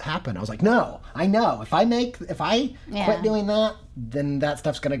let it happen. I was like, no, I know. If I quit doing that, then that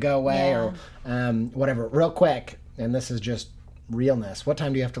stuff's going to go away or whatever. Real quick, and this is just realness. What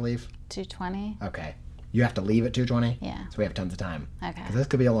time do you have to leave? 2:20. Okay. You have to leave at 2:20? Yeah. So we have tons of time. Okay. Because this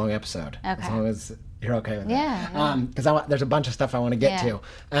could be a long episode. Okay. As long as you're okay with that. Because there's a bunch of stuff I want to get to.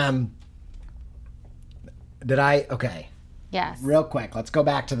 Okay. Yes. Real quick, let's go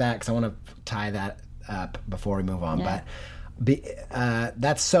back to that because I want to tie that up before we move on. Yeah. But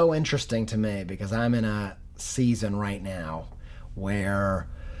that's so interesting to me because I'm in a season right now where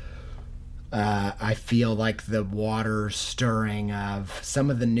I feel like the water stirring of some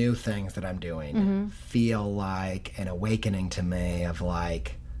of the new things that I'm doing feel like an awakening to me of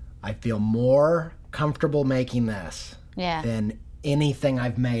like, I feel more comfortable making this than anything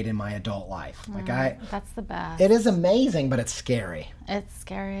I've made in my adult life. That's the best. It is amazing, but it's scary. It's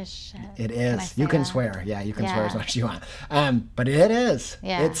scary as shit. It is. You can swear. Yeah, you can swear as much as you want. But it is.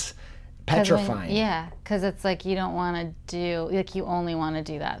 Yeah. It's petrifying. Because it's like you don't want to do, like you only want to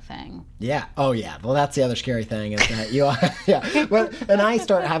do that thing. Yeah. Oh, yeah. Well, that's the other scary thing is that you, Well, and I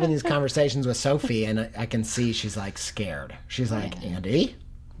start having these conversations with Sophie, and I can see she's like scared. She's like, Andy?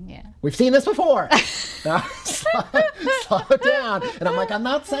 Yeah. We've seen this before. Now, slow down. And I'm like, I'm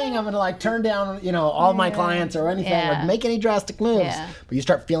not saying I'm going to like turn down, all my clients or anything or make any drastic moves. Yeah. But you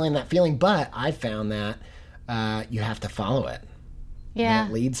start feeling that feeling. But I found that you have to follow it. Yeah.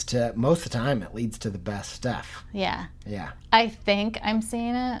 And it leads to, most of the time, it leads to the best stuff. Yeah. Yeah. I think I'm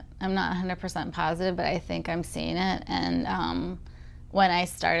seeing it. I'm not 100% positive, but I think I'm seeing it. And when I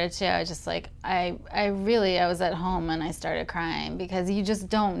started to, I was just like, I was at home and I started crying because you just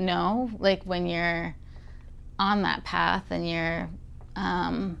don't know, like when you're on that path and you're,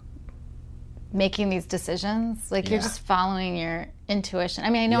 making these decisions. Like, you're Yeah. just following your intuition. I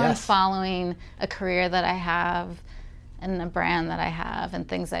mean, I know I'm Yes. following a career that I have and a brand that I have and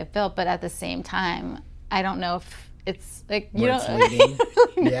things I've built, but at the same time, I don't know if it's like, you Where don't it's leading.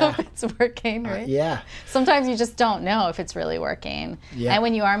 really know Yeah. if it's working, right? Yeah. Sometimes you just don't know if it's really working. Yeah. And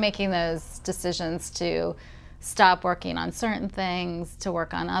when you are making those decisions to stop working on certain things, to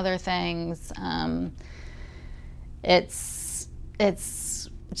work on other things, it's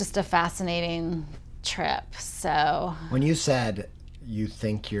just a fascinating trip. So When you said you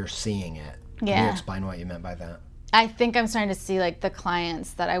think you're seeing it, can you Yeah. explain what you meant by that? I think I'm starting to see like the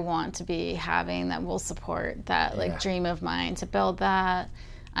clients that I want to be having that will support that like Yeah. dream of mine to build that.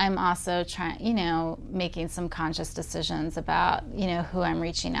 I'm also trying, making some conscious decisions about, who I'm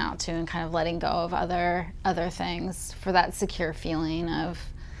reaching out to and kind of letting go of other things for that secure feeling of,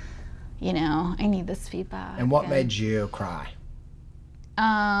 I need this feedback. And what made you cry?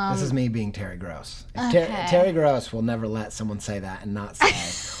 This is me being Terry Gross. Okay. Terry Gross will never let someone say that and not say,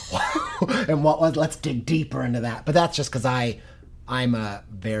 and let's dig deeper into that. But that's just because I'm a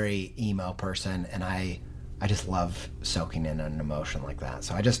very emo person, and I just love soaking in an emotion like that.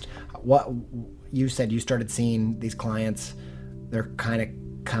 So what you said, you started seeing these clients, they're kind of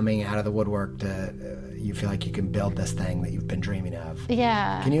coming out of the woodwork to, you feel like you can build this thing that you've been dreaming of.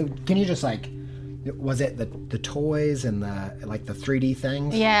 Yeah. Can you just like, was it the toys and the 3D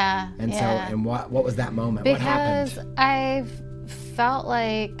things? Yeah. And yeah. so, and what was that moment? Because What happened? I've felt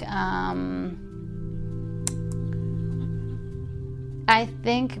like, I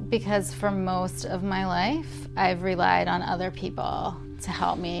think because for most of my life, I've relied on other people to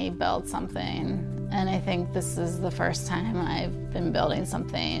help me build something. And I think this is the first time I've been building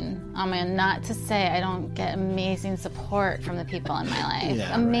something on my own. Not to say I don't get amazing support from the people in my life.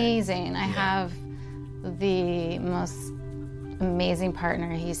 Yeah, amazing. I have the most amazing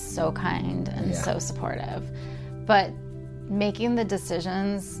partner. He's so kind and so supportive. But making the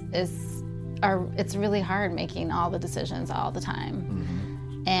decisions it's really hard making all the decisions all the time.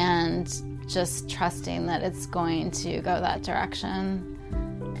 Mm-hmm. And just trusting that it's going to go that direction.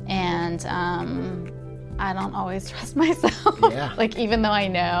 And I don't always trust myself. Yeah. Like, even though I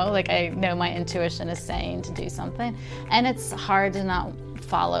know my intuition is saying to do something. And it's hard to not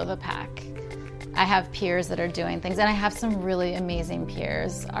follow the pack. I have peers that are doing things, and I have some really amazing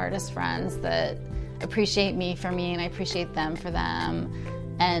peers, artist friends that appreciate me for me, and I appreciate them for them.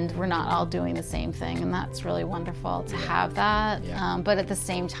 And we're not all doing the same thing, and that's really wonderful to have that. Yeah. But at the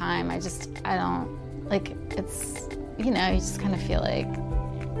same time, I don't, like, it's, you just kind of feel like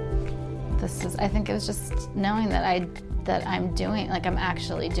I think it was just knowing that I'm doing, like, I'm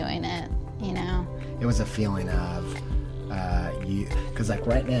actually doing it, It was a feeling of, because like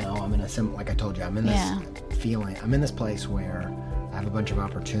right now I'm in like I told you, I'm in this feeling, I'm in this place where I have a bunch of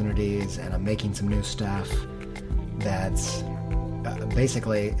opportunities and I'm making some new stuff that's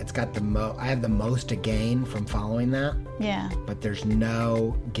basically, it's got I have the most to gain from following that. Yeah. But there's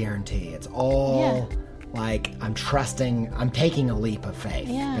no guarantee. It's all like I'm taking a leap of faith,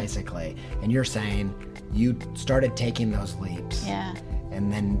 basically. And you're saying you started taking those leaps. Yeah.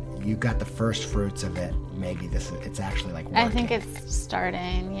 And then you got the first fruits of it. Maybe it's actually like working. I think it's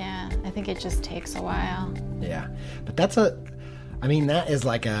starting, yeah. I think it just takes a while. Yeah. But that is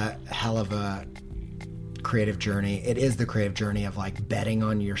like a hell of a creative journey. It is the creative journey of like betting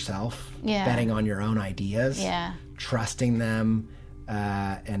on yourself, betting on your own ideas, trusting them,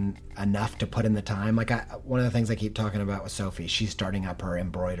 and enough to put in the time. Like one of the things I keep talking about with Sophie, she's starting up her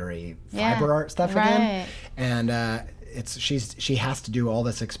embroidery fiber art stuff again, and she has to do all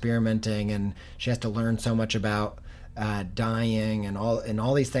this experimenting, and she has to learn so much about dyeing and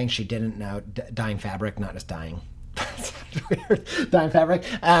all these things she didn't know. Dyeing fabric, not just dyeing. Dyeing fabric,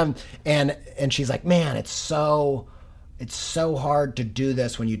 and she's like, man, it's so hard to do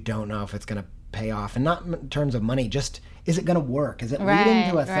this when you don't know if it's going to pay off, and not in terms of money, just is it going to work? Is it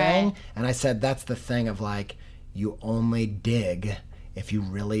leading to a thing? And I said that's the thing of like, you only dig if you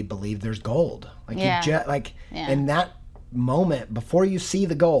really believe there's gold. Like in that moment before you see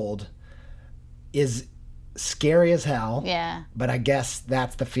the gold is scary as hell. Yeah. But I guess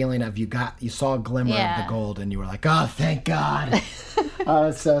that's the feeling of you saw a glimmer of the gold and you were like, oh, thank God. I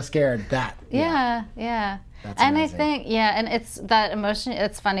was so scared. That's and amazing. I think, and it's that emotion.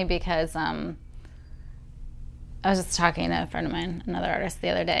 It's funny because I was just talking to a friend of mine, another artist, the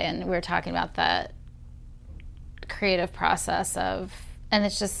other day, and we were talking about that creative process and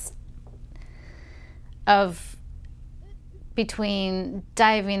it's just between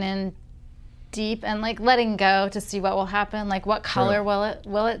diving in deep and like letting go to see what will happen, like what color will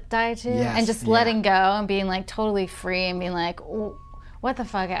it dye to, and just letting go and being like totally free and being like, what the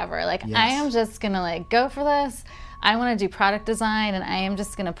fuck ever. Like, Yes. I am just going to like go for this. I want to do product design and I am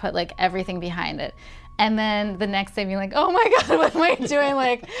just going to put like everything behind it. And then the next day being like, oh my God, what am I doing?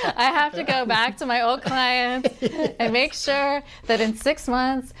 Like, I have to go back to my old clients and make sure that in 6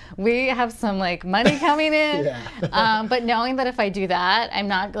 months we have some like money coming in. Yeah. But knowing that if I do that, I'm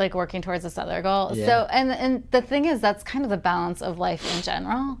not like working towards this other goal. Yeah. So, and the thing is, that's kind of the balance of life in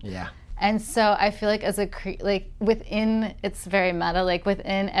general. Yeah. And so I feel like as a like within, it's very meta, like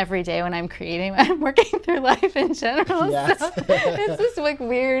within every day when I'm creating, I'm working through life in general. Yes. So it's this like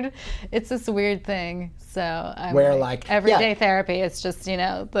weird, it's this weird thing. So I'm Where, like everyday therapy, it's just, you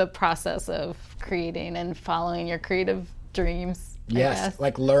know, the process of creating and following your creative dreams. Yes.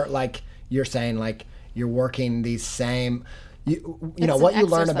 Like like you're saying, like you're working these same, you know, what you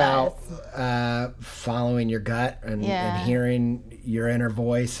learn about following your gut and hearing your inner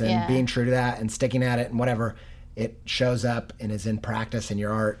voice and being true to that and sticking at it and whatever, it shows up and is in practice in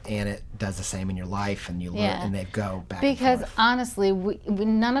your art, and it does the same in your life, and you learn and they go back because and forth. Honestly, we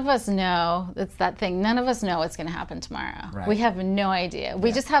none of us know, it's that thing, none of us know what's going to happen tomorrow. Right. We have no idea.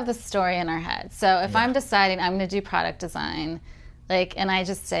 We just have the story in our head. So if I'm deciding I'm going to do product design, like, and I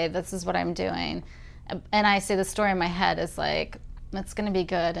just say this is what I'm doing, and I say the story in my head is like, it's going to be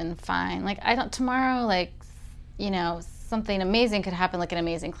good and fine. Like, I don't, tomorrow, like, you know, something amazing could happen, like an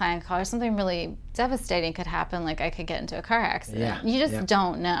amazing client call, or something really devastating could happen, like I could get into a car accident. You just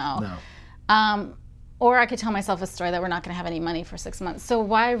don't know. No. Or I could tell myself a story that we're not going to have any money for 6 months. So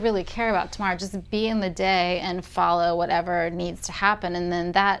why really care about tomorrow? Just be in the day and follow whatever needs to happen. And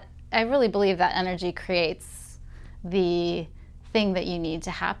then that, I really believe that energy creates the thing that you need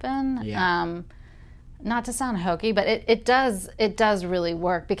to happen. Yeah. Not to sound hokey, but it does really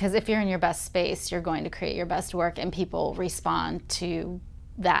work, because if you're in your best space, you're going to create your best work, and people respond to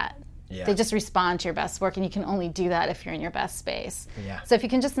that. Yeah. They just respond to your best work, and you can only do that if you're in your best space. Yeah. So if you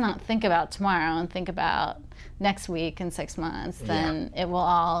can just not think about tomorrow and think about next week and 6 months, then it will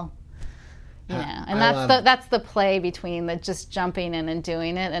all, you know. And that's the play between the just jumping in and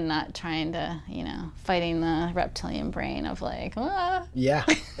doing it, and not trying to, you know, fighting the reptilian brain of like, ah. Yeah.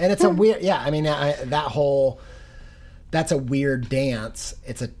 And it's a weird, I mean, that's a weird dance.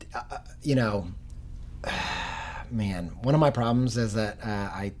 It's a, you know, man, one of my problems is that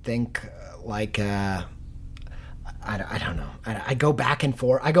I think like, I don't know. I go back and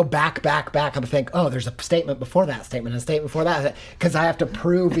forth. I go back. I think, oh, there's a statement before that statement and a statement before that, because I have to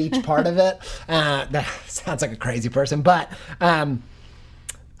prove each part of it. That sounds like a crazy person, but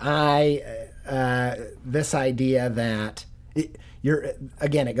this idea that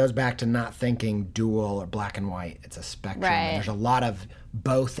it goes back to not thinking dual or black and white. It's a spectrum. Right. And there's a lot of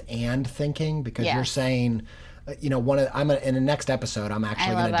both and thinking, because you're saying, you know, in the next episode, I'm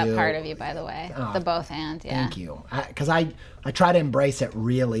actually going to do. I love that part of you, by the way. The both and, yeah. Thank you. Because I try to embrace it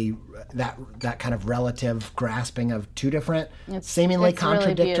really, that kind of relative grasping of two different, seemingly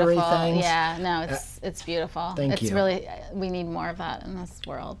contradictory really things. Yeah, no, it's beautiful. Thank you. It's really, we need more of that in this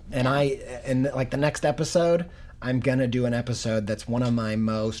world. And like the next episode, I'm going to do an episode that's one of my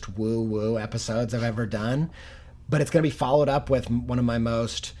most woo-woo episodes I've ever done. But it's going to be followed up with one of my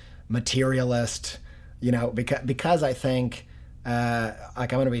most materialist, you know, because I think, like I'm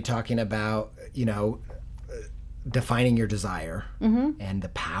going to be talking about, you know, defining your desire and the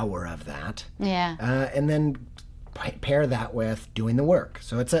power of that. Yeah. And then pair that with doing the work.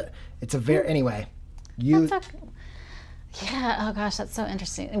 So it's a very, anyway, yeah. Oh gosh, that's so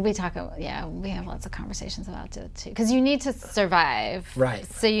interesting. We have lots of conversations about it too. Because you need to survive. Right.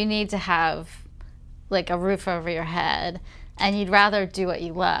 So you need to have like a roof over your head, and you'd rather do what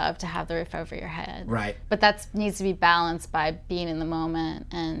you love to have the roof over your head. Right. But that needs to be balanced by being in the moment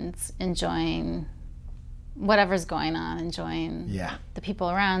and enjoying whatever's going on, enjoying the people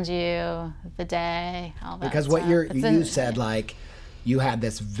around you, the day, all that. Because what you said, like, you had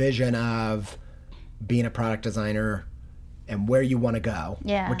this vision of being a product designer and where you want to go,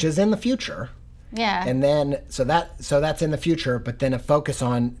 which is in the future. Yeah. And then so that's in the future, but then a focus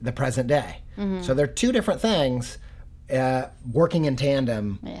on the present day. Mm-hmm. So they're two different things, working in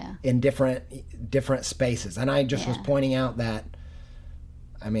tandem in different spaces. And I just was pointing out that,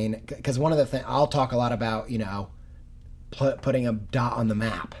 I mean, because one of the things I'll talk a lot about, you know, putting a dot on the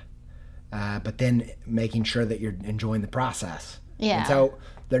map, but then making sure that you're enjoying the process. Yeah. And so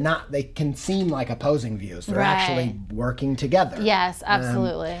they can seem like opposing views. They're actually working together. Yes,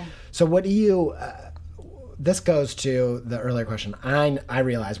 absolutely. So what do you, this goes to the earlier question. I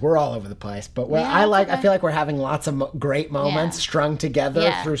realize we're all over the place, but I feel like we're having lots of great moments strung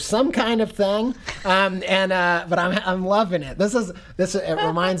together through some kind of thing. But I'm loving it. It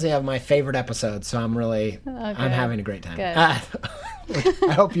reminds me of my favorite episode. So I'm having a great time. Good.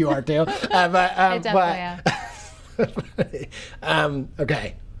 I hope you are too. I definitely am.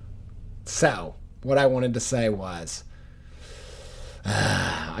 Okay. So what I wanted to say was,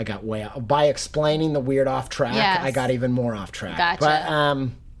 I got way out. By explaining the weird off track, Yes. I got even more off track.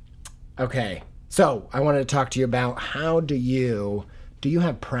 Gotcha. But, okay. So I wanted to talk to you about do you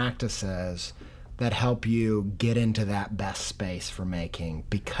have practices that help you get into that best space for making?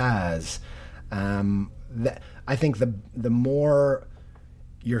 Because I think the more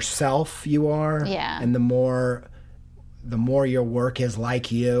yourself you are, and the more your work is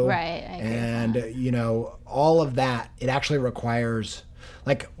like you, Right, I agree and with that. you know, all of that, it actually requires,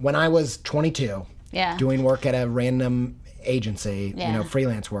 like when I was 22, doing work at a random agency, you know,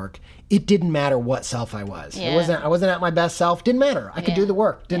 freelance work, it didn't matter what self I was. I wasn't at my best self. Didn't matter. I could do the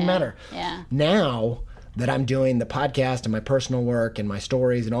work. Didn't matter. Yeah. Now that I'm doing the podcast and my personal work and my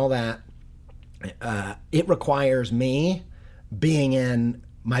stories and all that, it requires me being in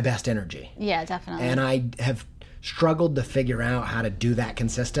my best energy. Yeah, definitely. And I have struggled to figure out how to do that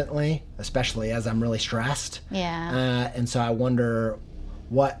consistently, especially as I'm really stressed. Yeah. And so I wonder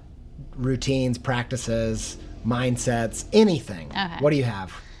what routines, practices, mindsets, anything. Okay. What do you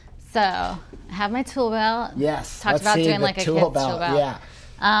have? So I have my tool belt. Yes. Talked about doing like a kid's tool belt.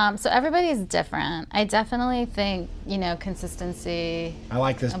 Yeah. So everybody's different. I definitely think, you know, consistency. I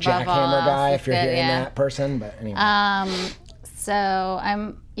like this above jackhammer all guy, is if you're good, hearing that person, but anyway. So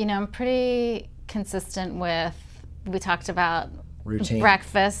I'm pretty consistent with, we talked about routine.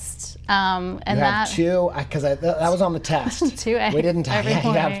 Breakfast. And you have two, because that was on the test. 2 eggs. We didn't every you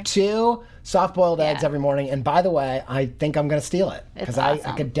morning. have 2 soft-boiled eggs every morning. And by the way, I think I'm going to steal it, because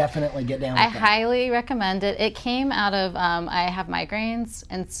awesome. I could definitely get down with I that. highly recommend it. It came out of, I have migraines,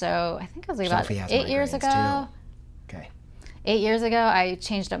 and so I think it was like about Sophie has 8 years ago. migraines, too. Okay. 8 years ago, I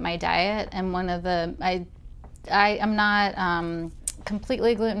changed up my diet, and one of the, I'm not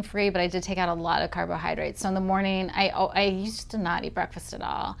completely gluten-free, but I did take out a lot of carbohydrates. So in the morning, I used to not eat breakfast at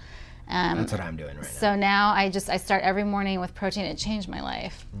all. That's what I'm doing right now. So now I start every morning with protein. It changed my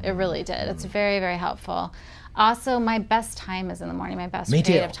life. It really did. It's very, very helpful. Also, my best time is in the morning. My best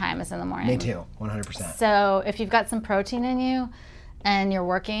creative time is in the morning. Me too, 100%. So if you've got some protein in you and you're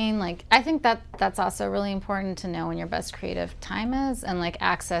working, like, I think that's also really important to know when your best creative time is, and like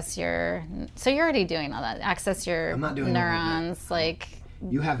access your, so you're already doing all that, access your I'm not doing neurons, like.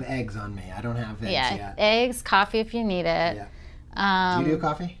 You have eggs on me. I don't have eggs yet. Eggs, coffee if you need it. Yeah. Do you do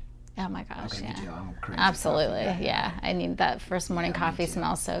coffee? Oh my gosh, okay, yeah. me too. I'm crazy. Absolutely, Coffee. yeah. I need that first morning coffee.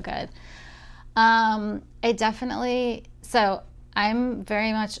 Smells so good. I definitely, so I'm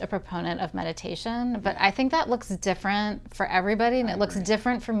very much a proponent of meditation, but I think that looks different for everybody, and it looks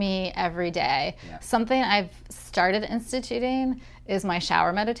different for me every day. Yeah. Something I've started instituting is my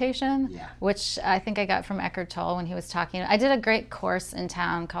shower meditation, which I think I got from Eckhart Tolle when he was talking. I did a great course in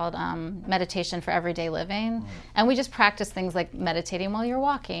town called Meditation for Everyday Living, and we just practice things like meditating while you're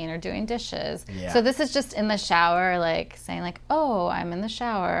walking or doing dishes. Yeah. So this is just in the shower, like saying like, oh, I'm in the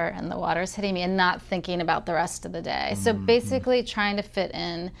shower and the water's hitting me, and not thinking about the rest of the day. So basically trying to fit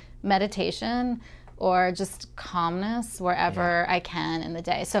in meditation or just calmness wherever I can in the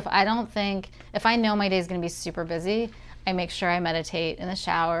day. So if I know my day is going to be super busy, I make sure I meditate in the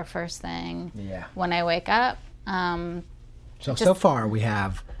shower first thing when I wake up. So far we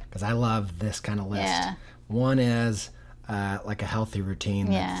have, because I love this kind of list. Yeah. One is like a healthy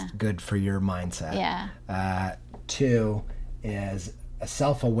routine that's good for your mindset. Yeah. 2 is a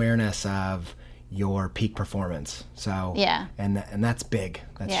self-awareness of your peak performance. So and that's big.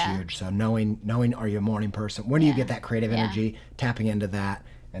 That's huge. So knowing are you a morning person? When do you get that creative energy? Tapping into that.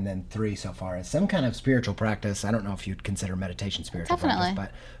 And then 3 so far is some kind of spiritual practice. I don't know if you'd consider meditation spiritual practice,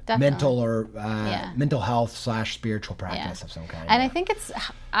 but mental or mental health / spiritual practice of some kind. And I think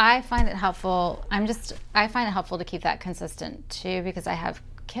I find it helpful. I find it helpful to keep that consistent too, because I have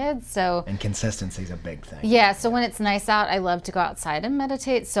kids, and consistency is a big thing. Yeah, so when it's nice out, I love to go outside and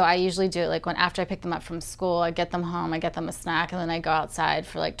meditate. So I usually do it like after I pick them up from school, I get them home, I get them a snack, and then I go outside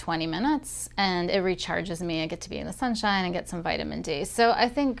for like 20 minutes, and it recharges me. I get to be in the sunshine and get some vitamin D. So I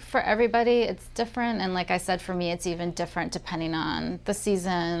think for everybody, it's different. And like I said, for me, it's even different depending on the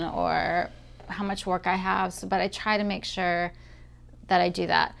season or how much work I have. But I try to make sure that I do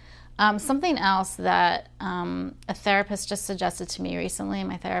that. Something else that a therapist just suggested to me recently,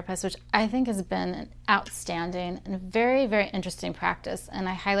 my therapist, which I think has been an outstanding and very, very interesting practice, and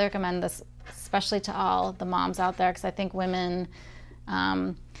I highly recommend this, especially to all the moms out there, because I think women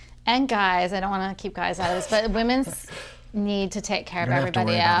and guys, I don't want to keep guys out of this, but women's need to take care of You don't have to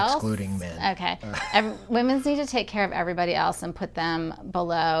everybody worry about else. excluding men. Okay. Women's need to take care of everybody else and put them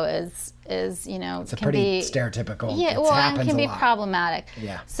below is It's a can pretty be stereotypical. yeah, It well, and happens can a be lot. problematic.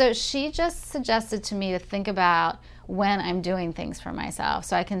 Yeah. So she just suggested to me to think about when I'm doing things for myself.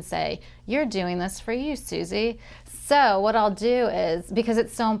 So I can say, you're doing this for you, Suzy. So what I'll do is, because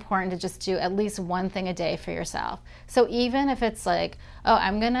it's so important to just do at least one thing a day for yourself. So even if it's like, oh,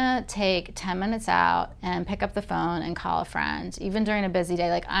 I'm going to take 10 minutes out and pick up the phone and call a friend, even during a busy day,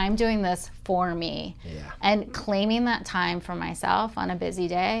 like I'm doing this for me. Yeah. And claiming that time for myself on a busy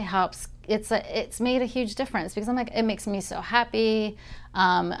day helps. It's made a huge difference because I'm like, it makes me so happy.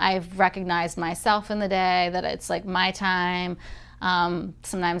 I've recognized myself in the day that it's like my time.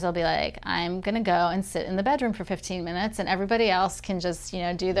 Sometimes I'll be like, I'm going to go and sit in the bedroom for 15 minutes and everybody else can just,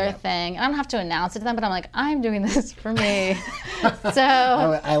 do their thing. I don't have to announce it to them, but I'm like, I'm doing this for me.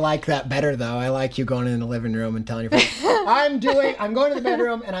 So I like that better though. I like you going in the living room and telling your friends, I'm going to the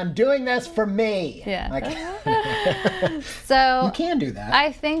bedroom and I'm doing this for me. Yeah. So you can do that.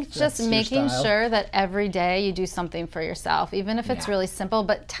 I think just That's making your style. sure that every day you do something for yourself, even if it's really simple,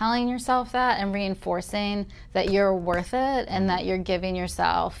 but telling yourself that and reinforcing that you're worth it and that you're giving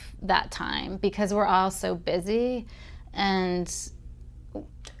yourself that time, because we're all so busy and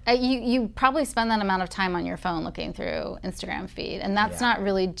you probably spend that amount of time on your phone looking through Instagram feed, and that's not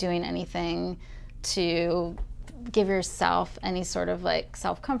really doing anything to give yourself any sort of like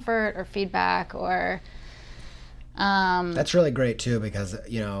self-comfort or feedback or That's really great too, because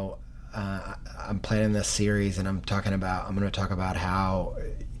I'm planning this series and I'm going to talk about how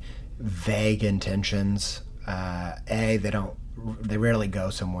vague intentions, they rarely go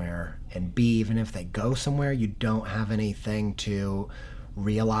somewhere, and B, even if they go somewhere, you don't have anything to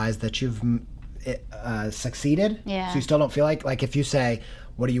realize that you've succeeded. Yeah. So you still don't feel like if you say,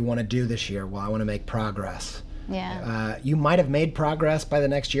 what do you want to do this year? Well, I want to make progress. Yeah. You might have made progress by the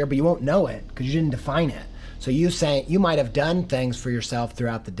next year, but you won't know it because you didn't define it. So you might have done things for yourself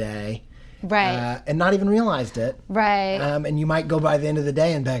throughout the day, Right. and not even realized it. Right. And you might go by the end of the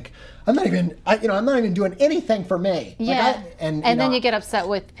day and be like, I'm not even doing anything for me. Yeah. And then you get upset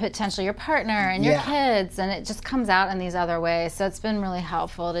with potentially your partner and your Yeah. kids, and it just comes out in these other ways. So it's been really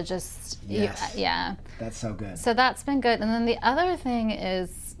helpful to just, Yes. yeah. That's so good. So that's been good. And then the other thing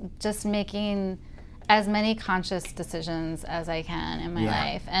is just making as many conscious decisions as I can in my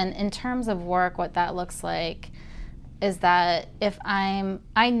life. And in terms of work, what that looks like is that if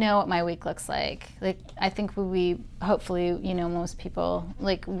I know what my week looks like I think we hopefully, most people,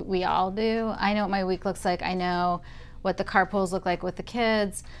 like we all do. I know what my week looks like. I know what the carpools look like with the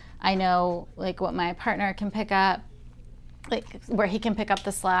kids. I know like what my partner can pick up, like where he can pick up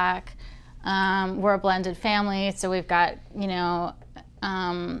the slack. We're a blended family, so we've got,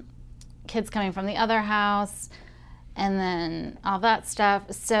 kids coming from the other house and then all that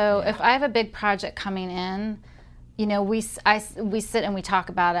stuff. So if I have a big project coming in, we sit and we talk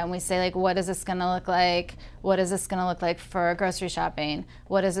about it and we say, like, what is this going to look like? What is this going to look like for grocery shopping?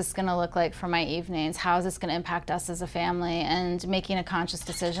 What is this going to look like for my evenings? How is this going to impact us as a family? And making a conscious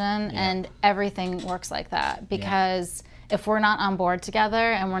decision, and everything works like that. Because if we're not on board together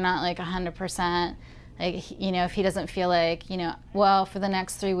and we're not like 100%, like, if he doesn't feel like, well, for the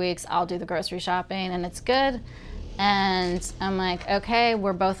next 3 weeks, I'll do the grocery shopping and it's good. And I'm like, okay,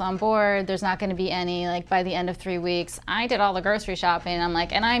 we're both on board. There's not going to be any, like, by the end of 3 weeks, I did all the grocery shopping. And I'm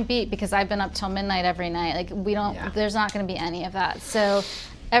like, and I'm beat because I've been up till midnight every night. Like, there's not going to be any of that. So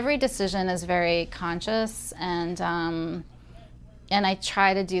every decision is very conscious. And I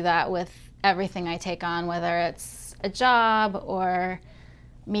try to do that with everything I take on, whether it's a job or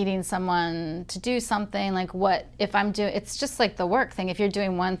meeting someone to do something. Like, what if I'm doing, it's just like the work thing. If you're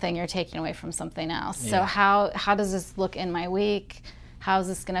doing one thing, you're taking away from something else. So how does this look in my week? How is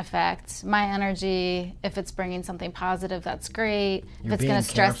this going to affect my energy? If it's bringing something positive, that's great. If it's going to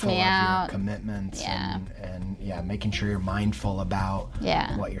stress me out, your commitments and making sure you're mindful about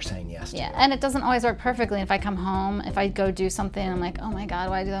what you're saying yes to. Yeah, and it doesn't always work perfectly. If I come home, if I go do something, I'm like, oh my God,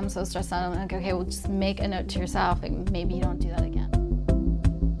 why do that? I'm so stressed out. I'm like, okay, well, just make a note to yourself. Like, maybe you don't do that again.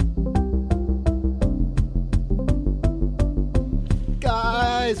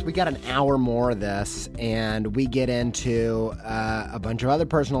 Guys, we got an hour more of this, and we get into a bunch of other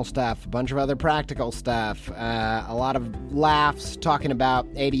personal stuff, a bunch of other practical stuff, a lot of laughs talking about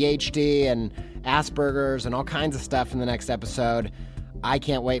ADHD and Asperger's and all kinds of stuff in the next episode. I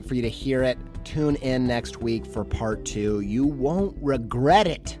can't wait for you to hear it. Tune in next week for part 2. You won't regret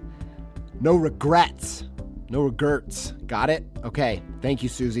it. No regrets. No regrets. Got it? Okay. Thank you,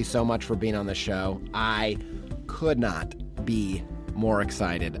 Suzy, so much for being on the show. I could not be more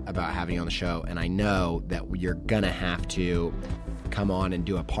excited about having you on the show, and I know that you're going to have to come on and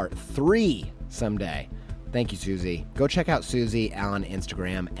do a part 3 someday. Thank you, Suzy. Go check out Suzy on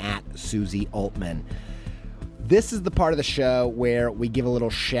Instagram at Suzy Ultman. This is the part of the show where we give a little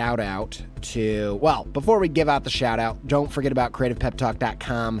shout out to, well, before we give out the shout out, don't forget about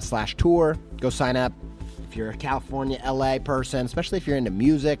creativepeptalk.com/tour. Go sign up. If you're a California, LA person, especially if you're into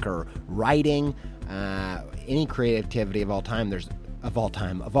music or writing, any creativity of all kinds,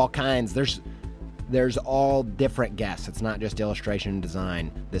 there's all different guests. It's not just illustration and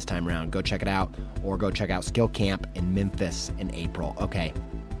design this time around. Go check it out, or go check out Skill Camp in Memphis in April. Okay,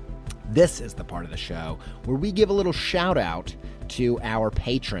 this is the part of the show where we give a little shout out to our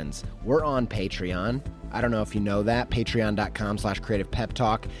patrons. We're on Patreon. I don't know if you know that.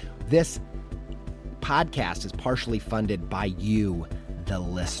 Patreon.com/creativepeptalk. This podcast is partially funded by you, the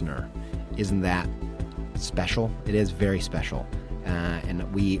listener. Isn't that special? It is very special. And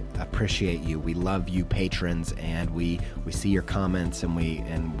we appreciate you. We love you, patrons, and we see your comments and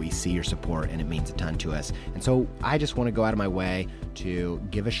we see your support, and it means a ton to us. And so I just want to go out of my way to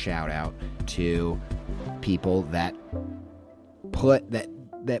give a shout out to people that put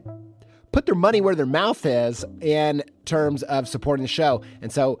their money where their mouth is in terms of supporting the show.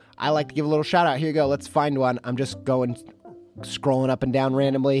 And so I like to give a little shout out. Here you go. Let's find one. I'm just scrolling up and down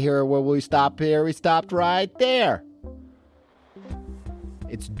randomly here. Where will we stop here? We stopped right there.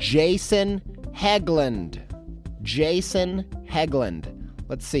 It's Jason Hegland. Jason Hegland.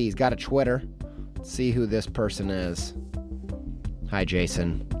 Let's see. He's got a Twitter. Let's see who this person is. Hi,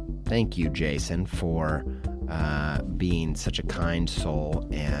 Jason. Thank you, Jason, for being such a kind soul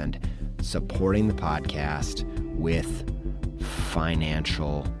and supporting the podcast with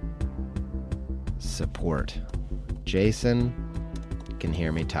financial support. Jason, you can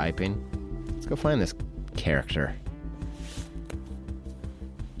hear me typing. Let's go find this character.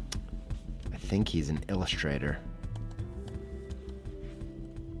 I think he's an illustrator.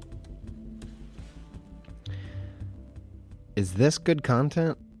 Is this good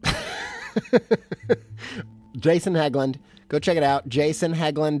content? Jason Hegland. Go check it out.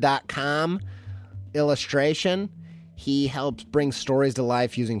 jasonhegland.com. Illustration. He helps bring stories to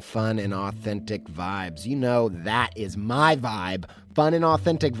life using fun and authentic vibes. You know that is my vibe. Fun and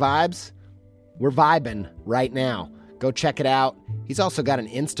authentic vibes. We're vibing right now. Go check it out. He's also got an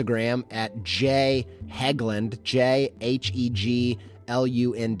Instagram at jhegland,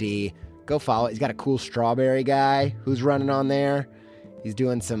 Jheglund. Go follow it. He's got a cool strawberry guy who's running on there. He's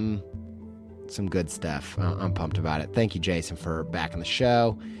doing some good stuff. I'm pumped about it. Thank you, Jason, for backing the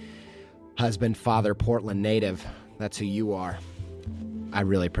show. Husband, father, Portland native. That's who you are. I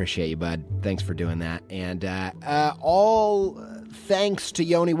really appreciate you, bud. Thanks for doing that. And all thanks to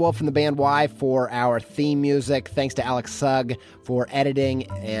Yoni Wolf and the band Y for our theme music. Thanks to Alex Sugg for editing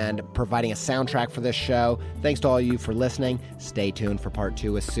and providing a soundtrack for this show. Thanks to all of you for listening. Stay tuned for part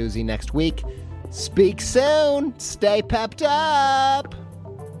 2 with Suzy next week. Speak soon. Stay pepped up.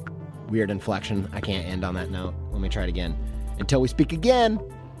 Weird inflection. I can't end on that note. Let me try it again. Until we speak again.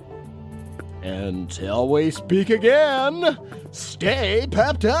 Until we speak again, stay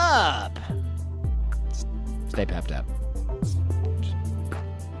pepped up. Stay pepped up.